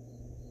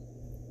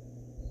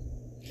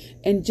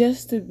 And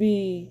just to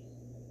be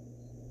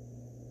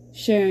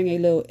sharing a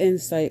little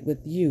insight with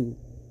you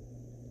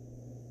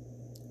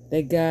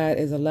that God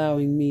is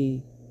allowing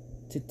me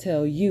to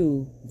tell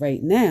you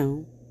right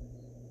now,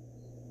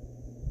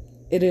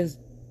 it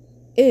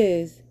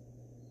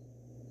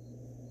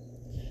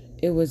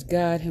was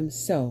God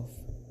Himself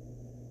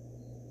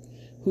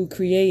who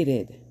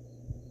created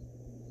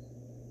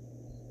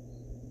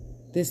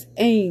this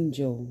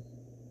angel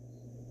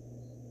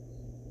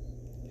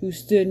who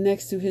stood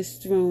next to His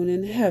throne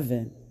in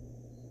heaven.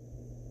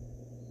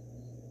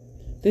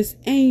 This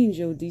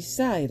angel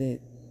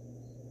decided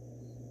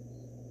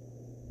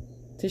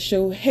to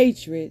show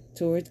hatred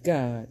towards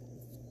God.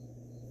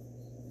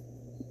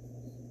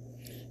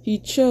 He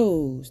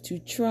chose to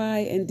try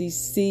and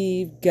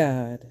deceive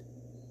God.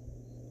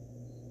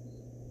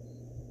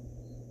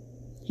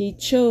 He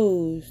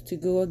chose to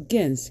go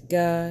against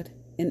God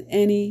in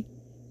any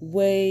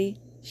way,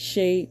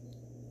 shape,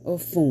 or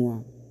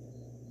form.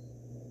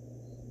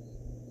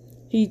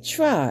 He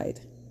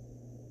tried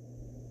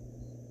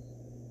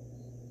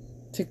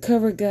to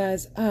cover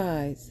God's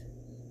eyes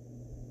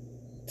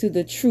to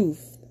the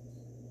truth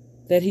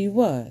that He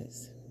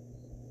was.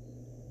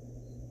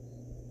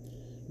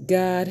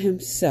 God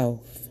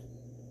Himself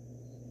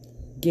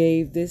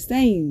gave this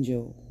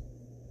angel,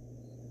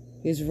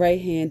 His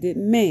right-handed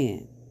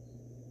man,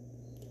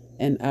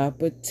 an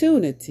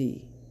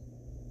opportunity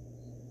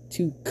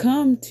to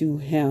come to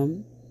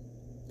Him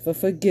for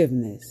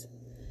forgiveness,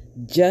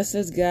 just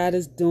as God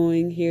is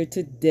doing here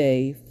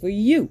today for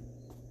you.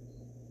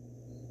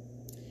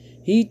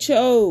 He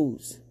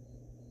chose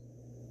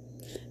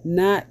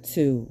not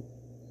to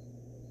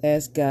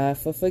ask God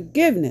for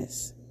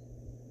forgiveness.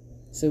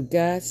 So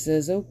God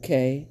says,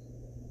 okay,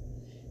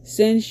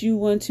 since you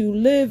want to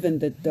live in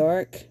the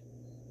dark,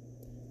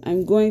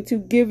 I'm going to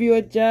give you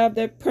a job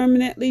that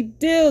permanently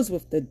deals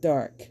with the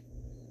dark.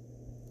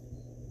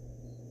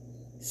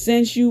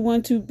 Since you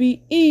want to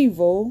be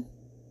evil,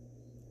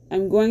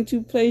 I'm going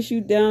to place you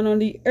down on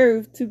the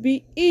earth to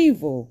be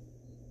evil.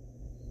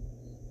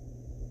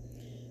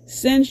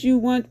 Since you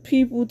want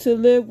people to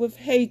live with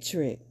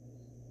hatred,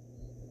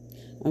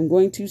 I'm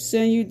going to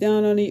send you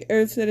down on the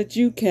earth so that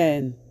you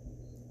can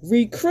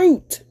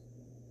recruit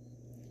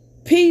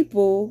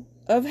people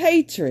of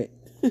hatred.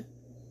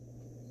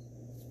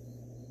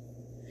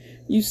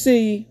 You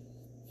see,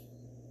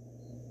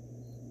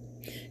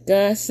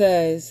 God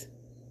says,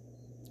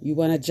 you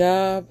want a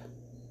job?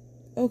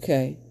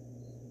 Okay.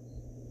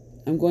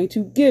 I'm going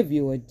to give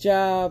you a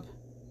job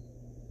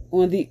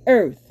on the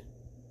earth.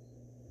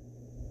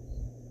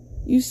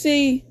 You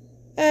see,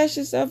 ask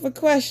yourself a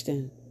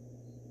question.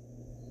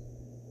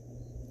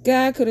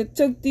 God could have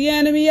took the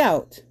enemy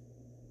out.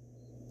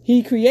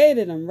 He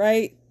created him,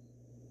 right?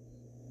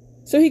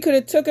 So He could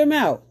have took him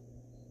out.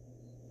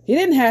 He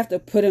didn't have to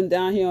put him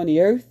down here on the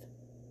earth.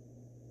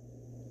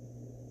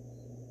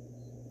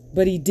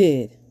 But He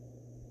did.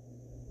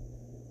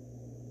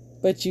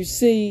 But you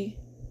see,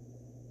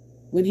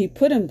 when He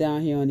put him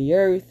down here on the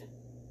earth,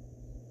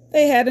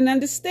 they had an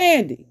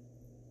understanding.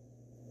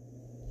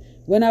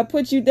 When I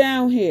put you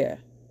down here,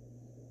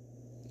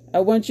 I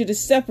want you to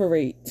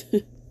separate.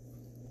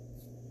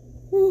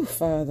 Ooh,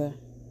 Father.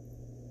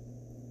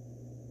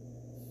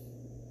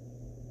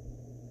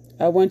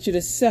 I want you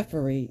to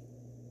separate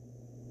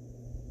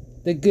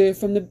the good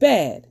from the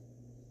bad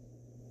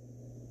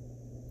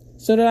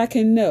so that I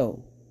can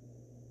know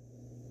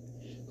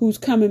who's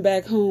coming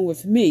back home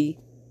with me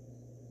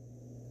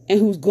and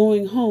who's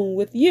going home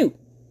with you.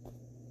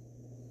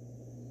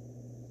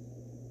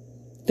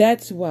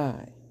 That's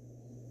why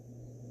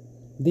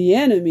the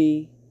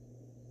enemy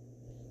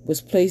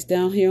was placed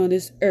down here on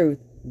this earth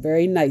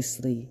very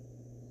nicely.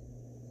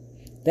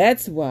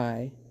 That's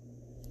why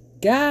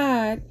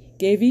God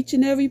gave each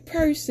and every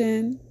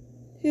person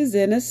his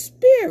inner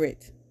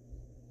spirit,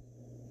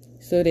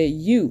 so that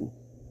you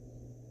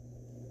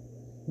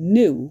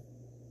knew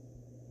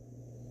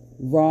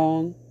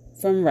wrong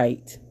from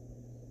right.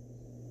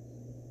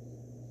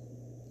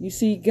 You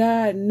see,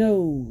 God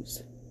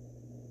knows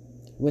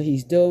what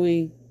he's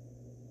doing.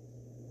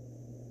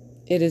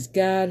 It is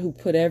God who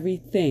put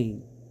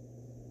everything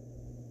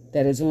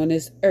that is on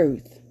this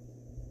earth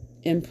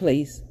in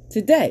place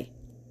today.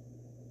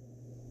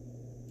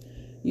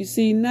 You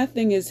see,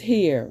 nothing is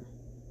here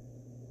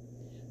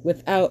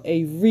without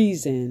a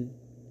reason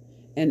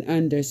and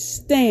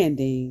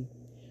understanding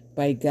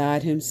by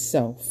God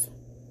himself.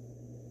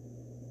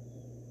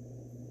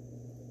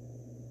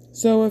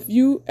 So if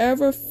you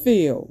ever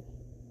feel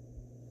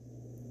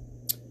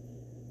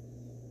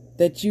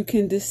that you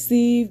can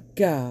deceive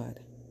God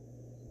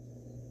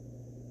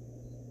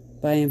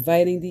by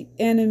inviting the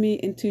enemy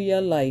into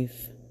your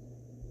life,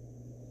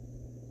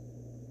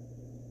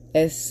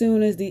 as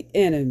soon as the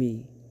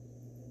enemy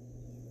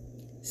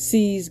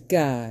sees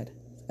God's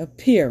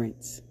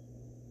appearance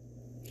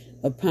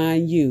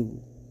upon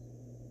you,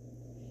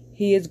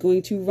 he is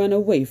going to run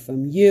away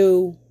from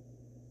you,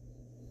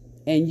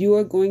 and you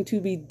are going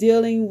to be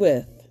dealing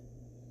with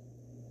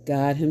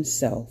God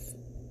himself.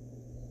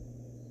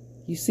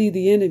 You see,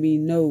 the enemy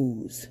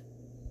knows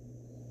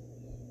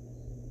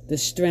the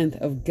strength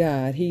of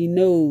God. He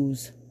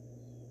knows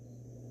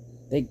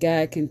that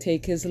God can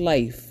take his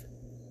life,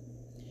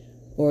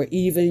 or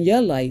even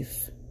your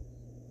life,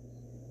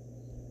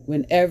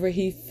 whenever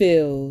he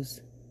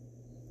feels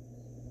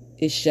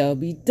it shall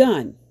be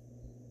done.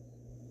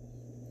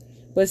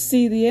 But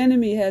see, the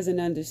enemy has an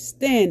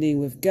understanding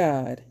with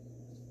God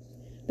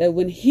that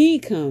when he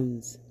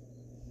comes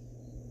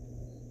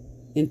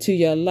into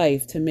your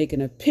life to make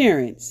an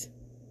appearance,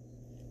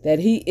 that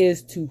he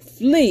is to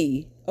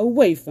flee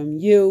away from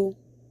you,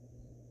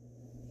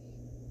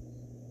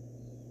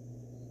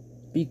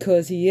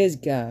 because he is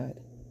God,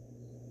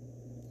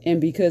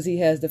 and because he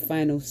has the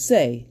final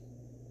say,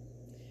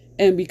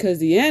 and because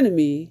the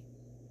enemy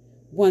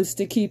wants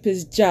to keep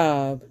his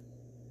job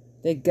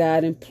that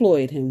God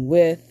employed him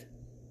with.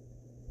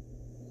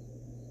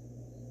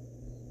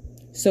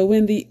 So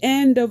in the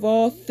end of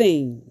all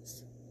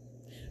things,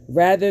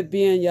 rather it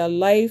be in your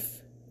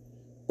life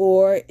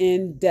or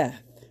in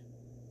death,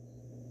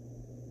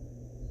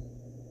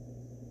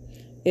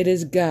 it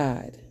is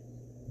God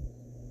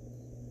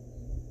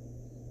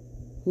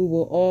who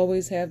will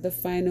always have the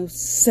final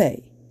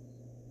say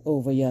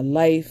over your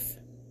life.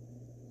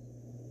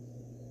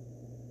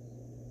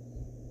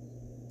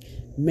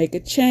 Make a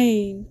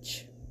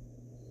change.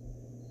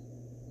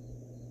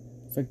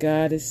 For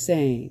God is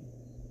saying,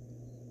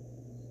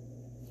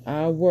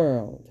 our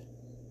world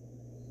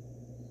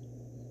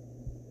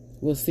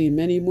will see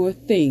many more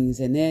things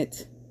in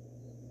it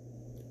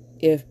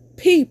if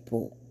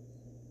people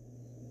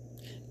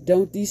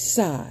don't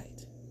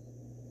decide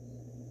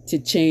to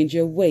change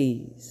your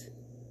ways.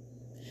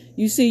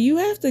 You see, you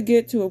have to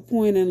get to a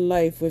point in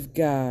life with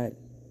God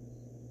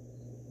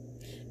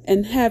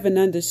and have an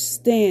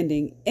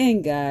understanding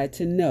in God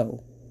to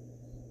know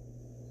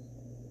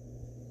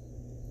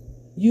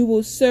you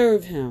will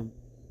serve him.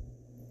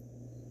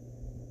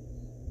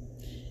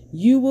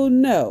 You will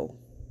know,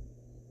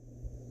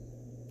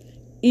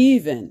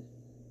 even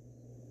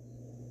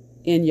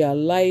in your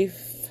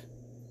life,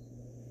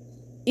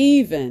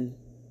 even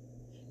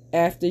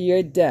after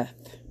your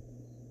death,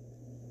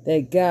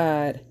 that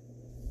God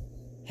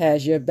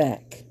has your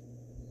back.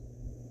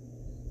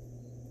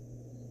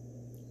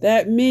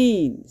 That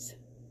means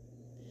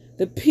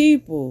the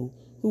people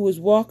who was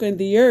walking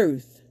the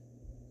earth,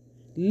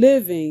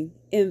 living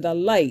in the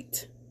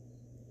light,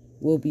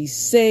 will be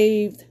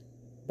saved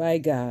by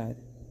God.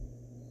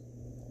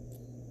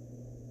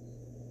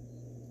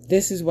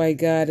 This is why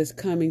God is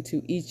coming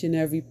to each and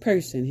every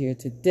person here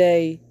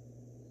today.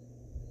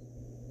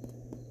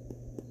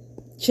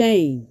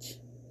 Change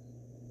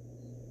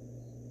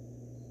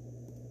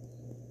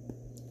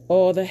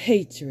all the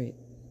hatred,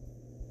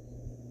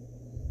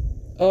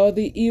 all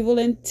the evil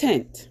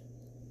intent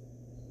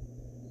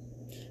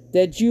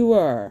that you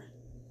are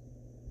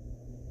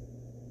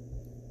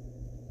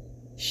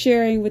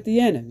sharing with the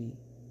enemy.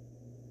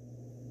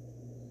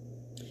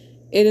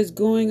 It is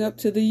going up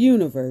to the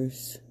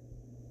universe,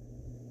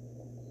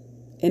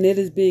 and it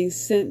is being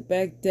sent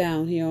back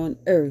down here on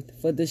earth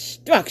for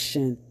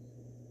destruction.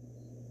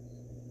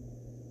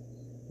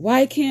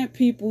 Why can't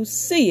people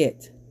see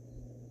it?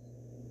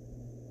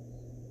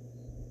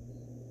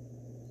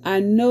 I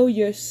know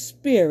your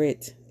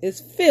spirit is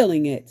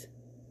feeling it.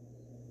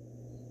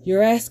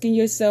 You're asking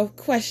yourself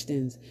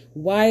questions.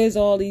 Why is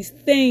all these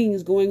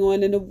things going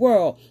on in the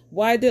world?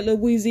 Why did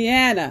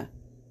Louisiana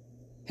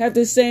have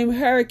the same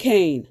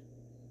hurricane?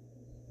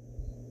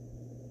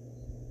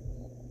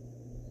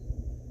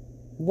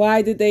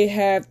 Why did they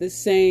have the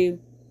same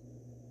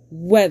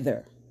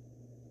weather?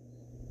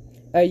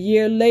 A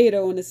year later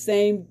on the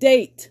same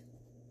date.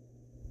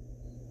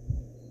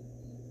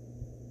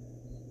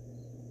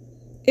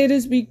 It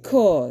is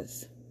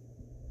because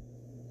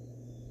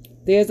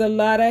there's a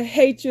lot of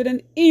hatred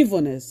and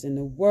evilness in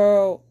the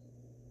world,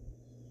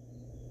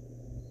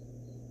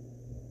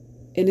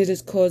 and it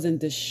is causing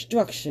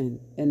destruction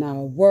in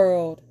our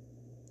world.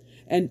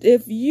 And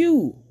if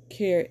you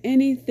care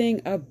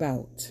anything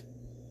about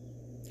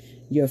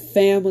your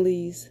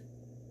families,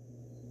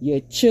 your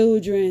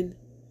children,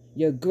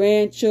 your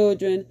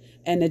grandchildren,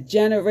 and the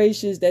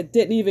generations that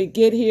didn't even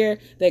get here,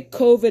 that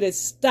COVID is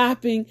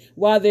stopping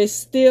while they're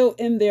still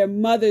in their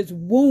mother's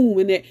womb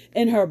and they're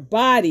in her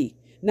body,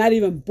 not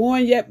even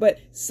born yet, but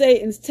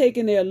Satan's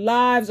taking their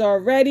lives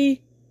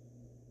already.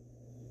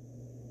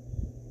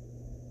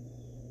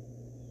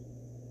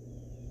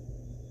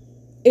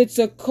 It's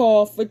a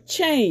call for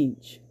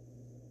change.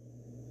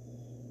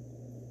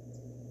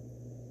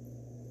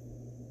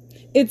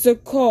 It's a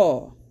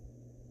call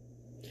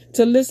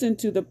to listen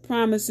to the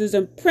promises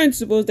and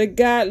principles that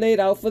God laid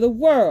out for the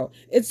world.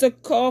 It's a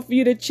call for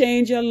you to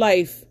change your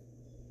life.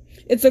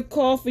 It's a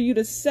call for you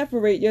to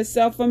separate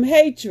yourself from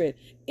hatred,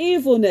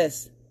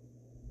 evilness,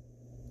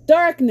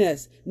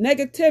 darkness,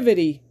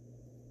 negativity.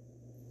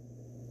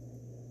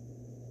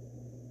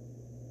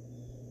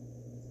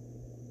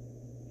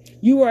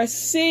 You are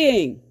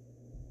seeing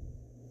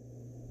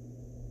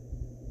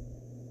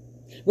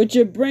what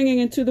you're bringing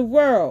into the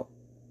world.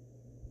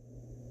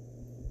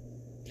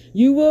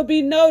 You will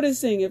be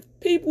noticing if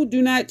people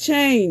do not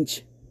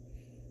change.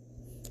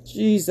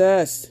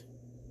 Jesus.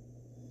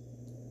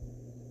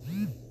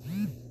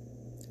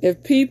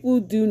 If people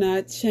do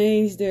not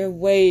change their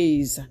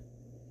ways.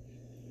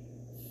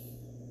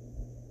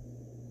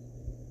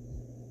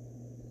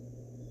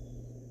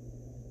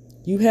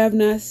 You have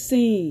not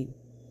seen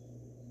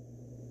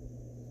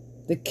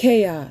the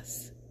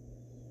chaos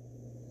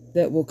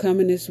that will come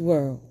in this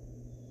world.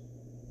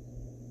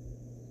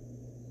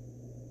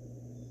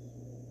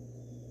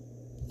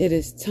 It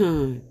is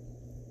time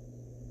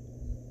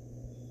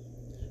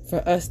for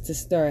us to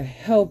start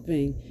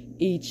helping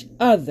each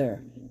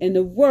other in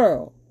the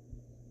world.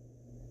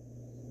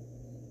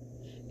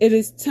 It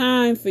is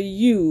time for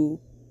you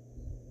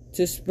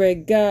to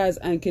spread God's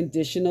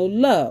unconditional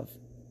love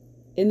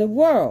in the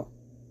world.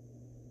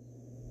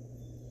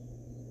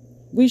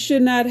 We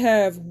should not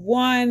have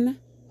one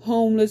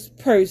homeless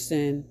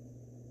person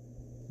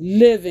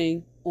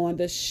living on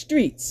the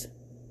streets.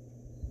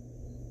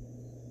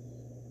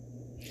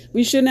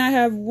 We should not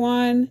have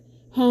one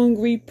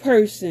hungry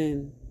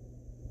person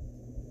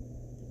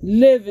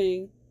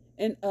living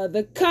in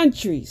other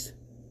countries.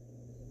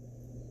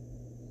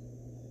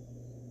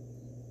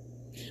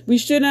 We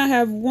should not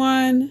have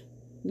one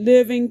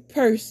living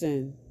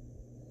person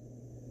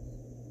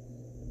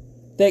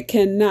that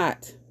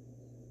cannot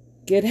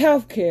get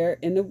health care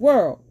in the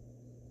world.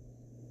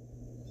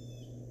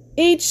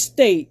 Each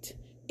state,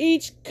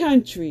 each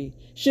country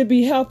should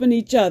be helping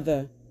each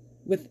other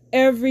with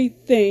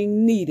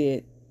everything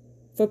needed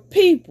for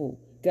people,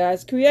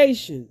 God's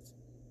creations.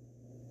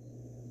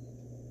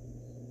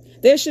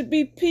 There should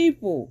be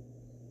people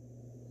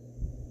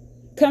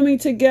coming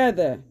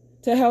together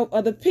to help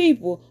other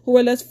people who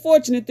are less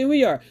fortunate than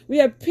we are. We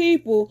have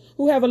people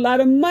who have a lot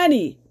of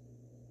money.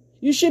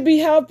 You should be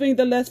helping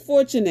the less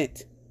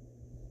fortunate.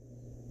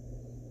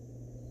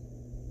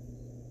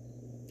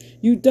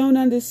 You don't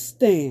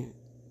understand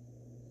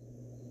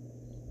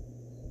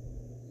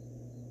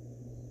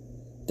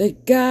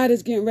that God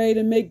is getting ready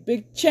to make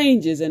big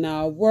changes in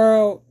our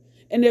world.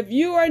 And if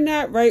you are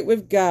not right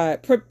with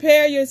God,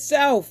 prepare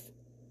yourself.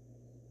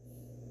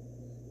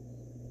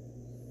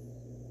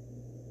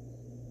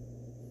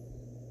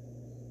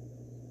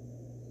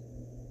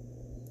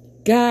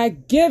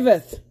 God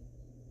giveth,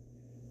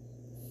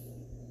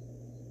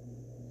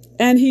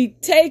 and he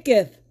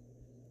taketh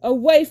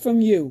away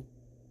from you.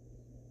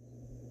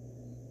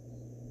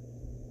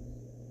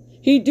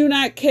 He do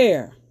not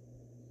care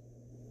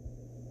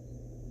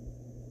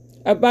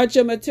about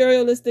your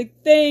materialistic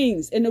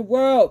things in the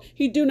world.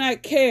 He do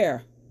not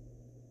care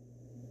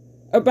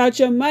about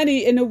your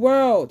money in the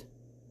world.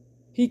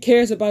 He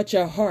cares about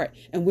your heart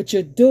and what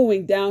you're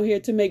doing down here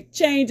to make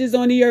changes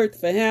on the earth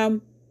for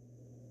him.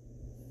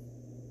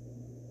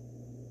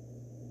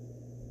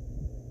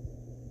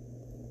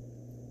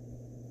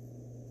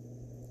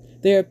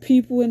 There are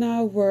people in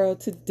our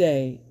world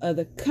today,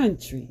 other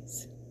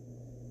countries,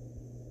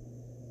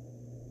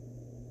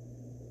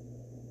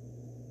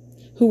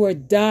 who are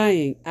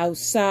dying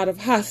outside of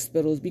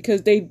hospitals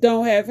because they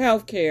don't have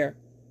health care.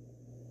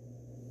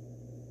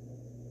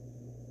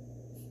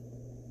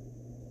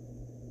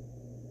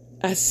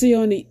 I see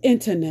on the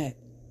internet,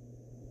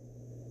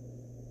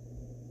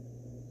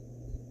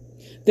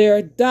 there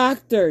are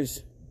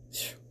doctors.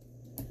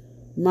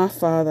 My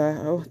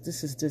Father,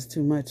 this is just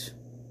too much.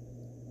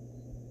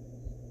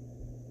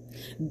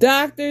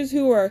 Doctors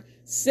who are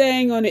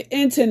saying on the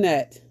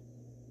internet,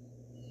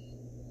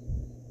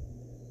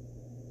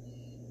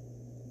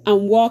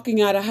 I'm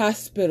walking out of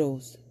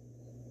hospitals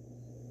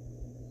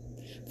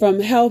from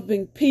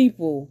helping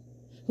people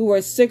who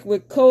are sick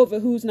with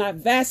COVID who's not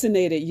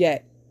vaccinated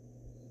yet.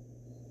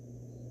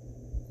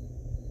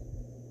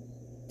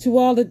 To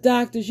all the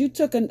doctors, you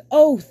took an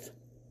oath.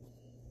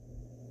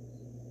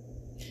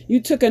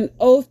 You took an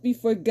oath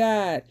before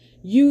God.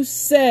 You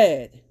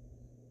said,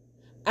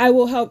 I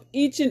will help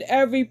each and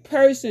every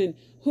person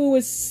who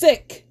is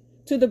sick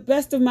to the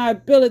best of my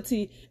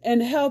ability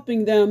and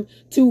helping them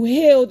to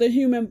heal the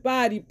human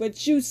body.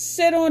 But you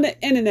sit on the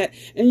internet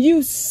and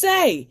you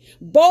say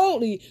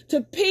boldly to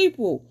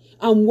people,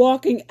 I'm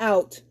walking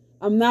out.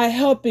 I'm not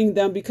helping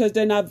them because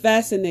they're not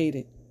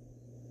vaccinated.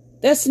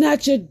 That's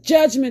not your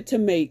judgment to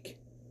make.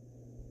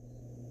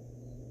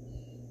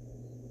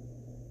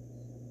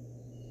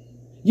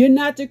 You're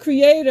not the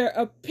creator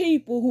of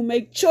people who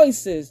make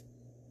choices.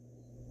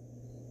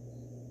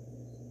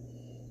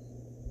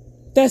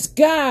 That's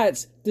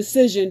God's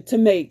decision to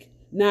make,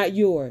 not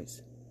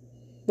yours.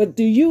 But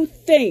do you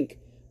think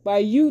by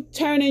you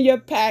turning your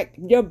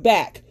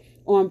back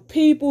on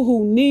people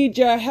who need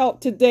your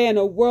help today in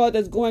a world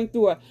that's going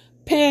through a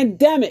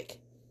pandemic,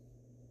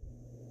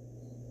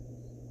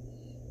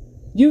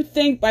 you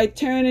think by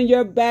turning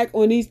your back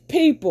on these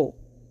people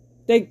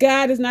that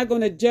God is not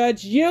going to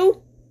judge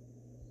you?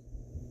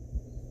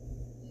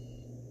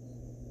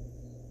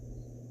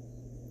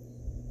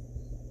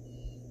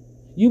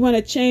 You want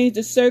to change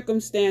the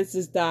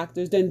circumstances,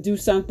 doctors, then do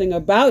something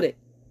about it.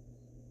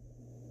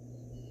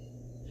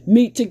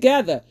 Meet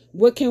together.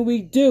 What can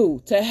we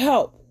do to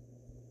help?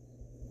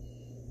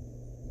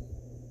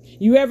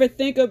 You ever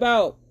think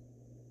about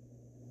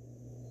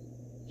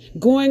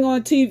going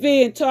on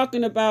TV and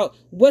talking about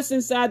what's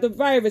inside the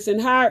virus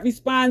and how it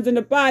responds in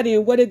the body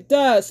and what it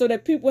does so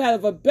that people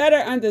have a better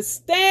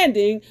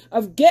understanding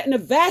of getting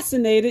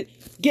vaccinated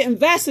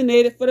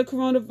for the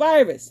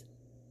coronavirus?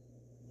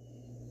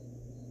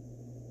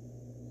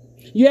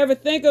 You ever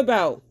think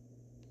about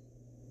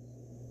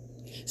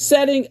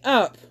setting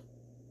up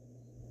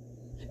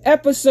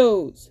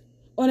episodes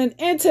on an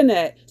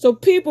internet so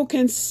people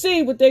can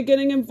see what they're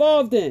getting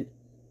involved in?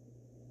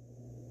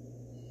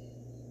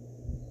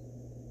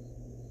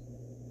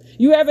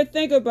 You ever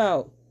think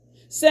about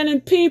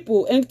sending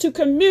people into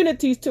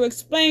communities to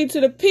explain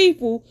to the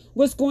people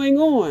what's going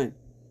on,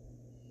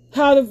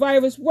 how the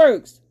virus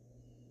works?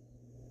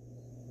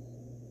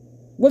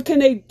 What can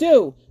they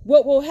do?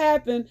 What will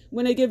happen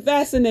when they get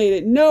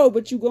vaccinated? No,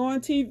 but you go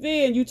on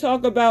TV and you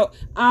talk about,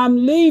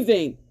 I'm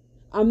leaving.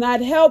 I'm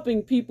not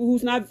helping people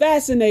who's not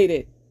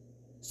vaccinated.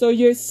 So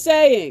you're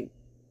saying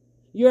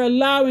you're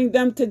allowing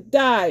them to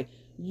die.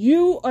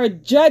 You are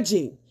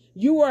judging.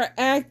 You are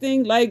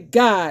acting like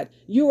God.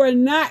 You are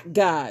not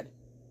God.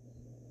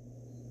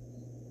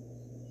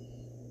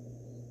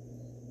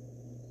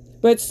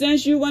 But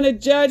since you want to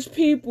judge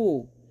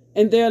people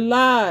and their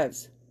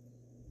lives,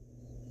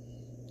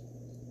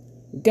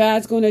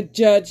 God's going to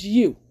judge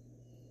you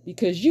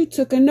because you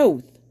took an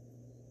oath.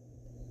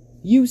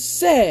 You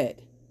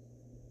said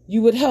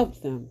you would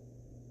help them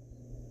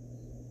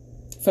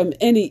from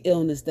any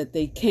illness that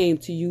they came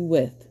to you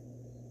with.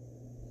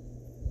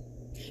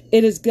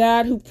 It is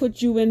God who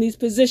put you in these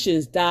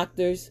positions,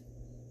 doctors.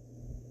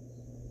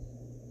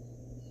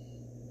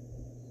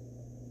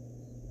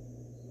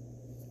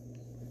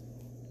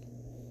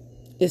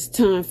 It's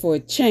time for a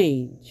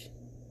change.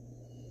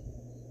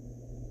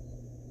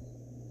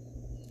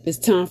 It's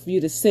time for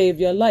you to save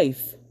your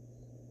life.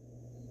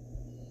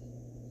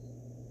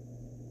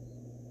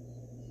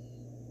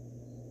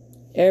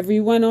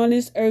 Everyone on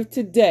this earth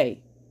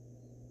today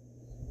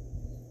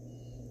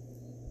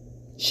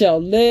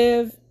shall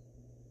live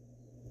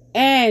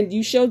and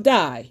you shall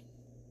die.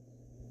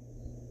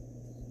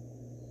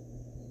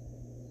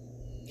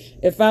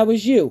 If I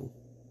was you,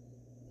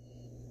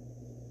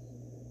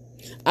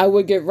 I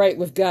would get right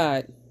with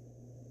God.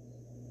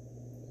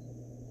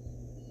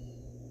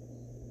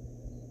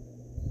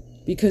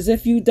 Because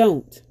if you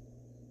don't,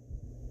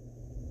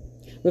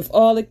 with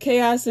all the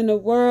chaos in the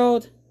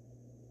world,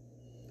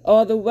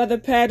 all the weather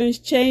patterns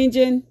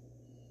changing,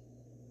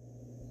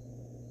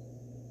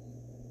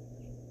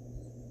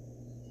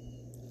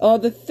 all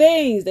the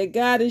things that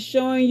God is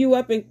showing you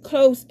up and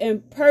close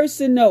and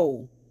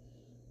personal,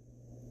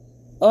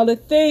 all the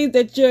things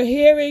that you're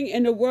hearing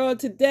in the world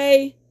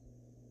today,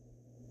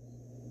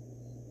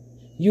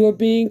 you are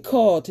being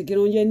called to get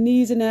on your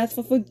knees and ask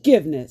for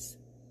forgiveness.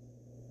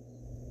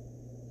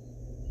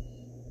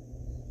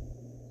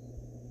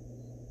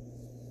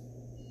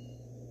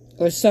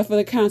 Or suffer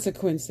the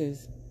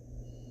consequences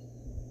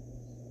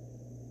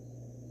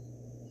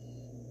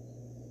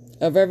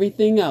of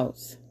everything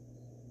else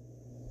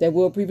that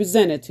will be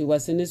presented to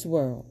us in this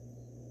world.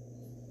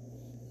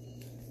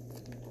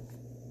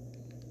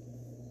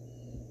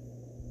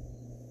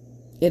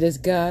 It is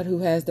God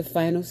who has the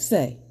final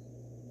say.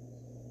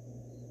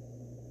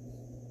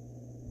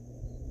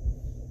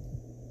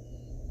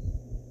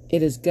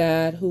 It is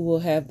God who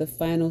will have the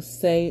final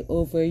say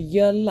over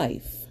your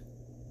life.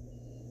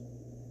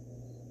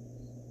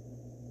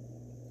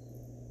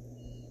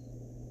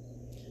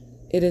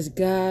 It is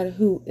God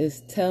who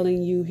is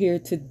telling you here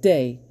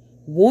today,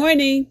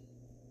 warning,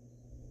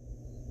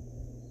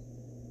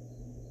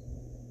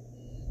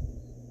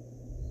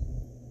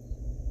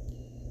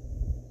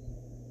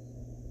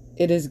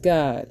 It is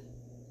God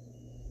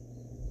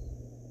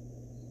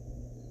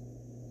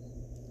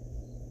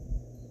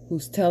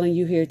who's telling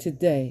you here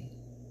today,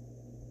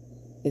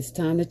 it's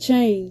time to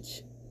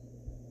change.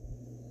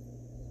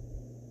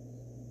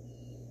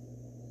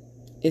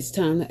 It's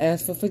time to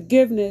ask for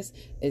forgiveness.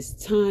 It's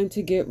time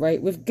to get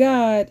right with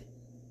God.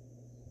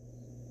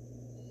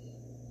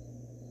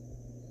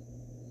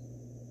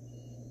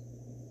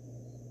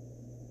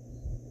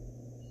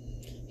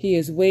 He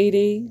is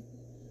waiting,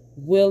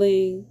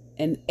 willing,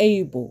 and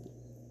able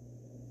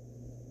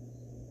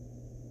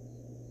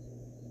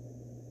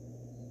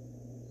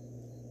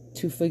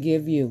to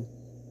forgive you.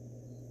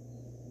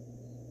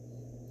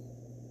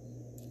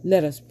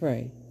 Let us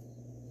pray.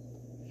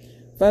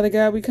 Father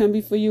God, we come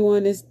before you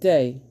on this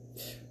day.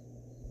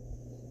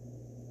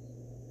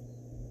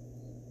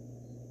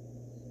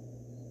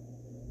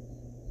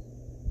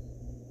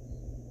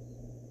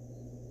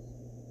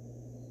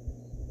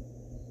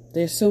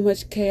 There's so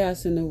much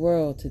chaos in the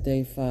world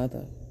today,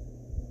 Father.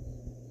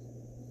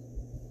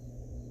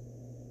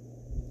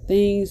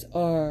 Things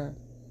are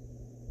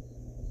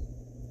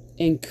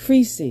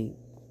increasing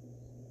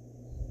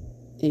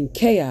in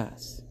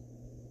chaos.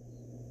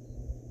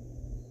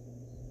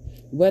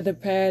 Weather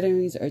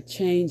patterns are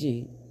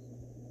changing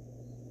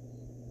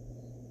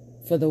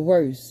for the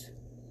worse.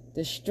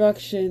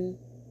 Destruction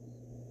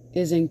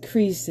is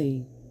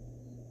increasing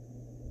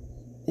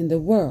in the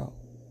world.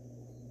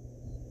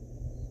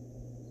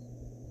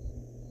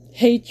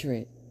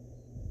 Hatred,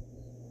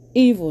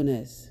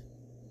 evilness,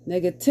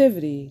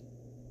 negativity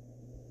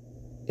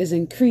is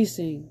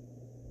increasing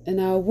in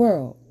our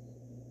world.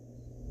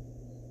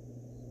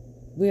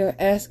 We are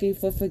asking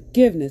for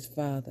forgiveness,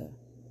 Father.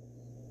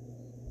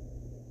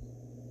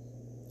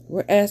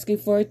 We're asking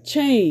for a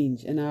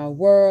change in our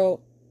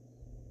world,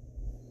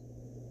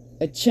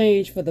 a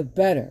change for the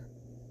better.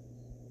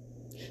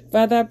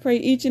 Father, I pray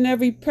each and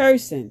every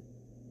person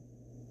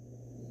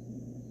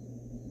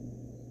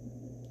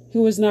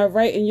who is not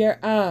right in your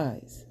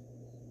eyes,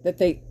 that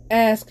they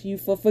ask you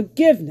for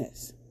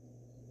forgiveness.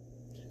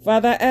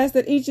 Father, I ask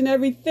that each and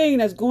everything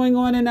that's going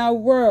on in our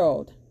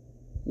world,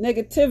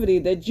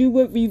 negativity, that you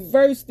would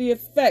reverse the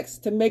effects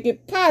to make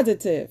it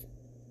positive.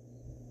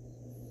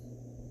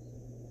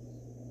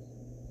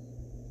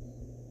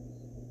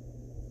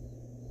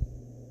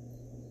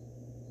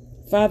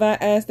 Father,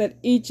 I ask that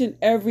each and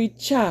every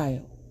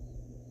child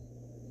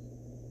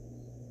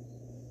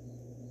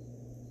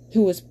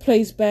who is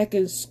placed back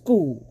in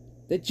school,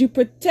 that you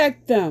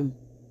protect them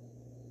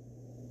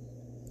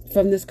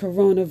from this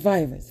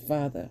coronavirus,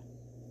 Father.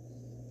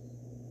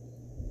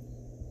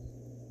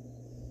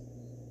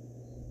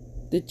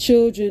 The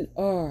children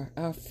are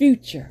our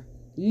future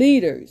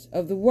leaders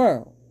of the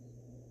world.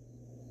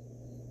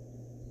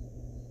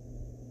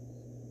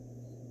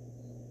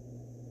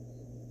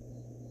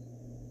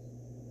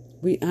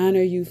 We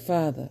honor you,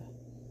 Father,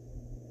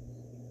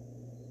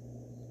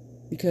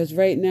 because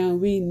right now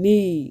we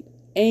need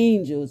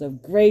angels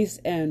of grace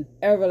and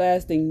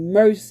everlasting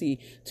mercy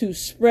to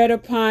spread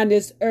upon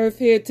this earth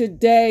here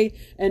today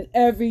and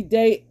every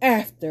day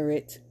after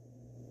it.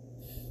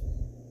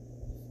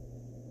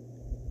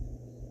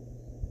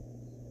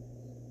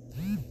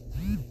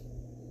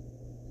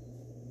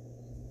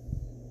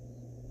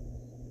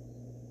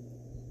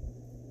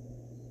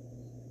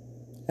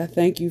 I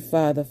thank you,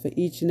 Father, for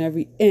each and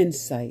every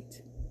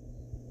insight.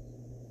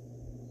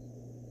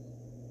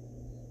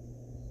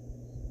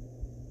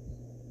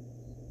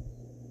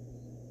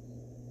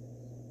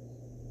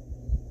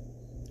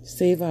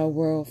 Save our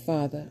world,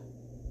 Father.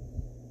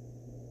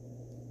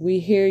 We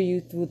hear you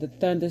through the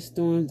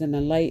thunderstorms and the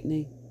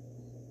lightning.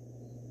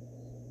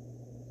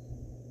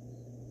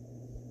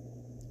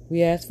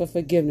 We ask for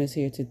forgiveness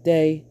here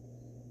today.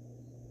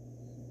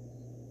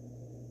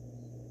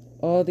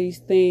 All these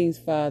things,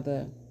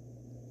 Father,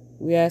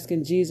 we ask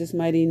in Jesus'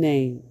 mighty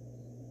name.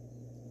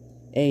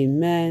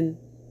 Amen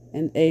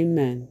and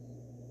amen.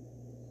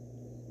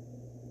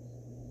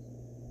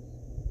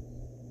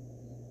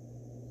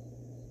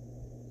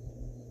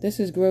 This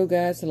is Grow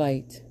God's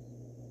Light.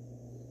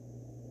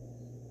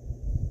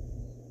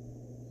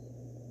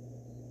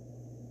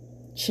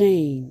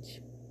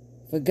 Change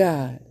for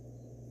God,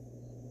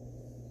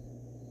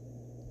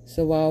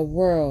 so our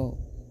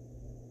world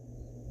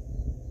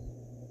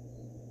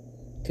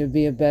could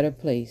be a better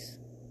place.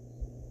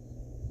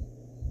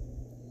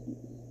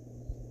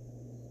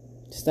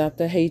 Stop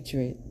the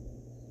hatred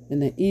and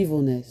the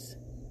evilness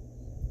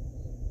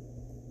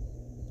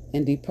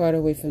and depart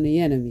away from the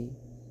enemy.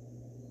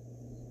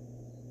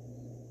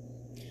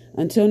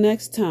 Until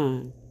next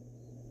time,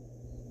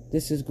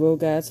 this is Grow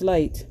God's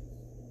Light.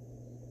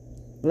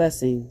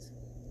 Blessings.